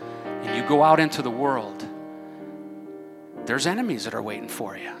house and you go out into the world, there's enemies that are waiting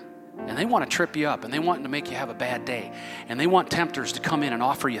for you. And they want to trip you up, and they want to make you have a bad day. And they want tempters to come in and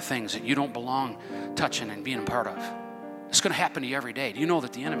offer you things that you don't belong touching and being a part of. It's going to happen to you every day. Do you know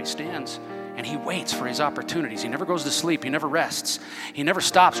that the enemy stands and he waits for his opportunities? He never goes to sleep. He never rests. He never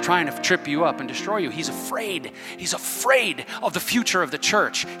stops trying to trip you up and destroy you. He's afraid. He's afraid of the future of the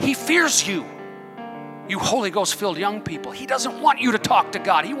church. He fears you. You Holy Ghost-filled young people. He doesn't want you to talk to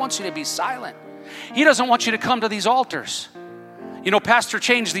God. He wants you to be silent. He doesn't want you to come to these altars. You know, Pastor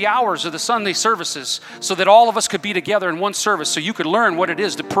changed the hours of the Sunday services so that all of us could be together in one service so you could learn what it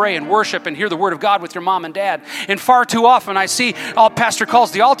is to pray and worship and hear the Word of God with your mom and dad. And far too often I see, Pastor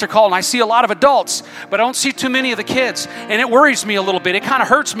calls the altar call, and I see a lot of adults, but I don't see too many of the kids. And it worries me a little bit. It kind of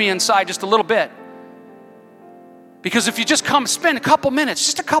hurts me inside just a little bit. Because if you just come spend a couple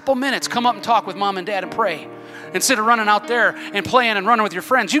minutes, come up and talk with mom and dad and pray. Instead of running out there and playing and running with your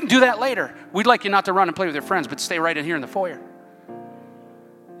friends, you can do that later. We'd like you not to run and play with your friends, but stay right in here in the foyer.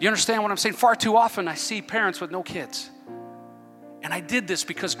 You understand what I'm saying? Far too often I see parents with no kids. And I did this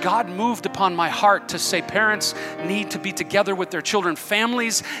because God moved upon my heart to say parents need to be together with their children.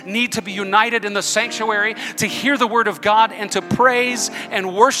 Families need to be united in the sanctuary to hear the Word of God and to praise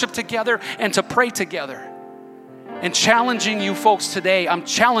and worship together and to pray together. And challenging you folks today, I'm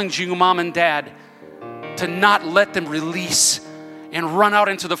challenging you, mom and dad, to not let them release and run out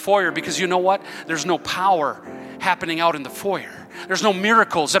into the foyer, because you know what? There's no power happening out in the foyer. There's no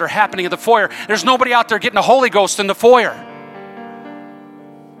miracles that are happening in the foyer. There's nobody out there getting the Holy Ghost in the foyer.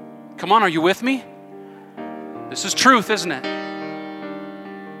 Come on, are you with me? This is truth, isn't it?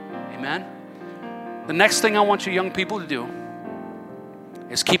 Amen? The next thing I want you young people to do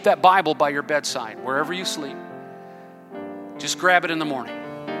is keep that Bible by your bedside, wherever you sleep. Just grab it in the morning.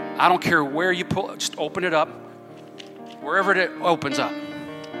 I don't care where you pull it, just open it up. Wherever it opens up.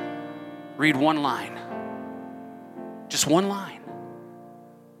 Read one line. Just one line.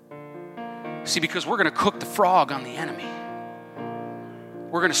 See, because we're going to cook the frog on the enemy.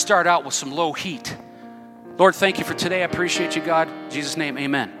 We're going to start out with some low heat. Lord, thank you for today. I appreciate you, God. In Jesus' name,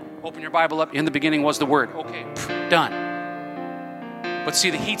 amen. Open your Bible up. In the beginning was the Word. Okay, done. But see,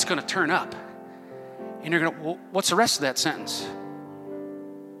 the heat's going to turn up. And you're going to, well, what's the rest of that sentence?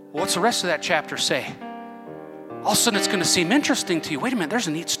 What's the rest of that chapter say? All of a sudden, it's going to seem interesting to you. Wait a minute, there's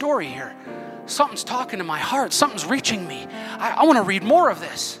a neat story here. Something's talking to my heart. Something's reaching me. I want to read more of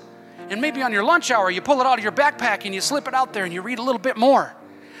this. And maybe on your lunch hour, you pull it out of your backpack and you slip it out there and you read a little bit more.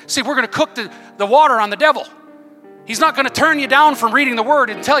 See, we're going to cook the water on the devil. He's not going to turn you down from reading the Word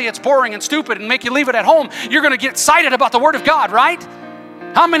and tell you it's boring and stupid and make you leave it at home. You're going to get excited about the Word of God, right?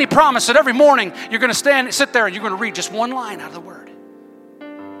 How many promise that every morning you're going to sit there and you're going to read just one line out of the Word?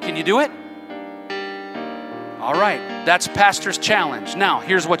 Can you do it? All right, that's Pastor's challenge. Now,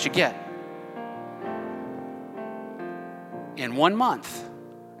 here's what you get. In 1 month,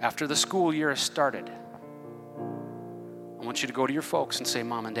 after the school year has started, I want you to go to your folks and say,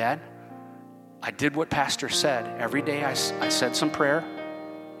 Mom and Dad, I did what Pastor said. Every day I said some prayer,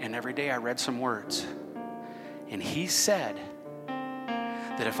 and every day I read some words. And he said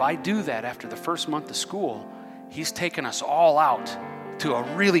that if I do that after the first month of school, he's taking us all out to a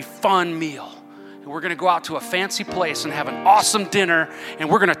really fun meal. And we're going to go out to a fancy place and have an awesome dinner, and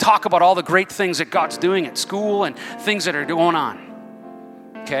we're going to talk about all the great things that God's doing at school and things that are going on.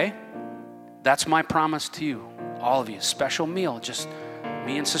 Okay? That's my promise to you, all of you. Special meal, just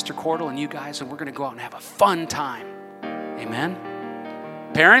me and Sister Cordle and you guys, and we're going to go out and have a fun time. Amen?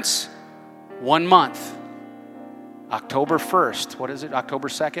 Parents, 1 month. October 1st. What is it? October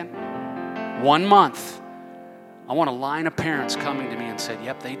 2nd? 1 month. I want a line of parents coming to me and said,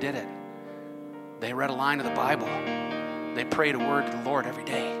 yep, they did it. They read a line of the Bible. They prayed a word to the Lord every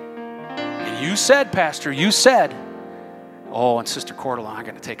day. And you said, Pastor, you said, oh, and Sister Cordle, I'm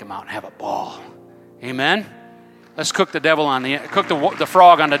going to take them out and have a ball. Amen? Let's cook the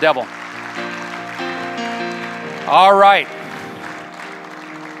frog on the devil. All right.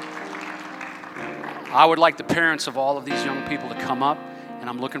 I would like the parents of all of these young people to come up, and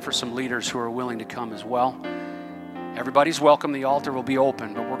I'm looking for some leaders who are willing to come as well. Everybody's welcome. The altar will be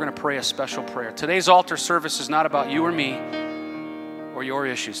open, but we're going to pray a special prayer. Today's altar service is not about you or me or your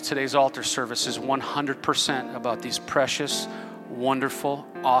issues. Today's altar service is 100% about these precious, wonderful,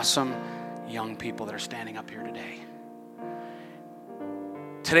 awesome young people that are standing up here today.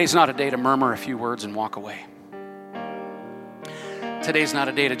 Today's not a day to murmur a few words and walk away. Today's not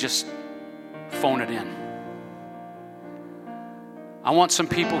a day to just phone it in. I want some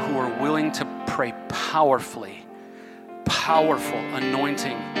people who are willing to pray powerful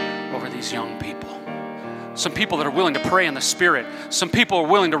anointing over these young people. Some people that are willing to pray in the Spirit. Some people are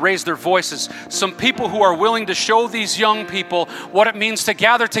willing to raise their voices. Some people who are willing to show these young people what it means to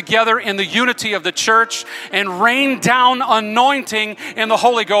gather together in the unity of the church and rain down anointing in the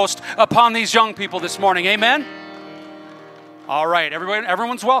Holy Ghost upon these young people this morning. Amen? All right,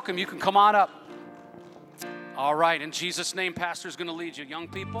 everyone's welcome. You can come on up. All right, in Jesus' name, Pastor's going to lead you. Young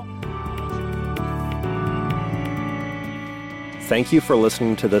people. Thank you for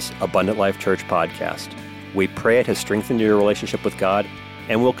listening to this Abundant Life Church podcast. We pray it has strengthened your relationship with God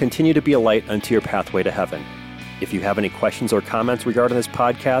and will continue to be a light unto your pathway to heaven. If you have any questions or comments regarding this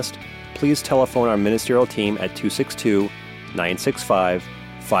podcast, please telephone our ministerial team at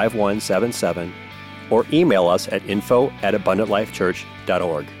 262-965-5177 or email us at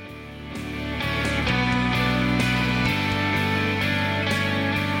info@abundantlifechurch.org.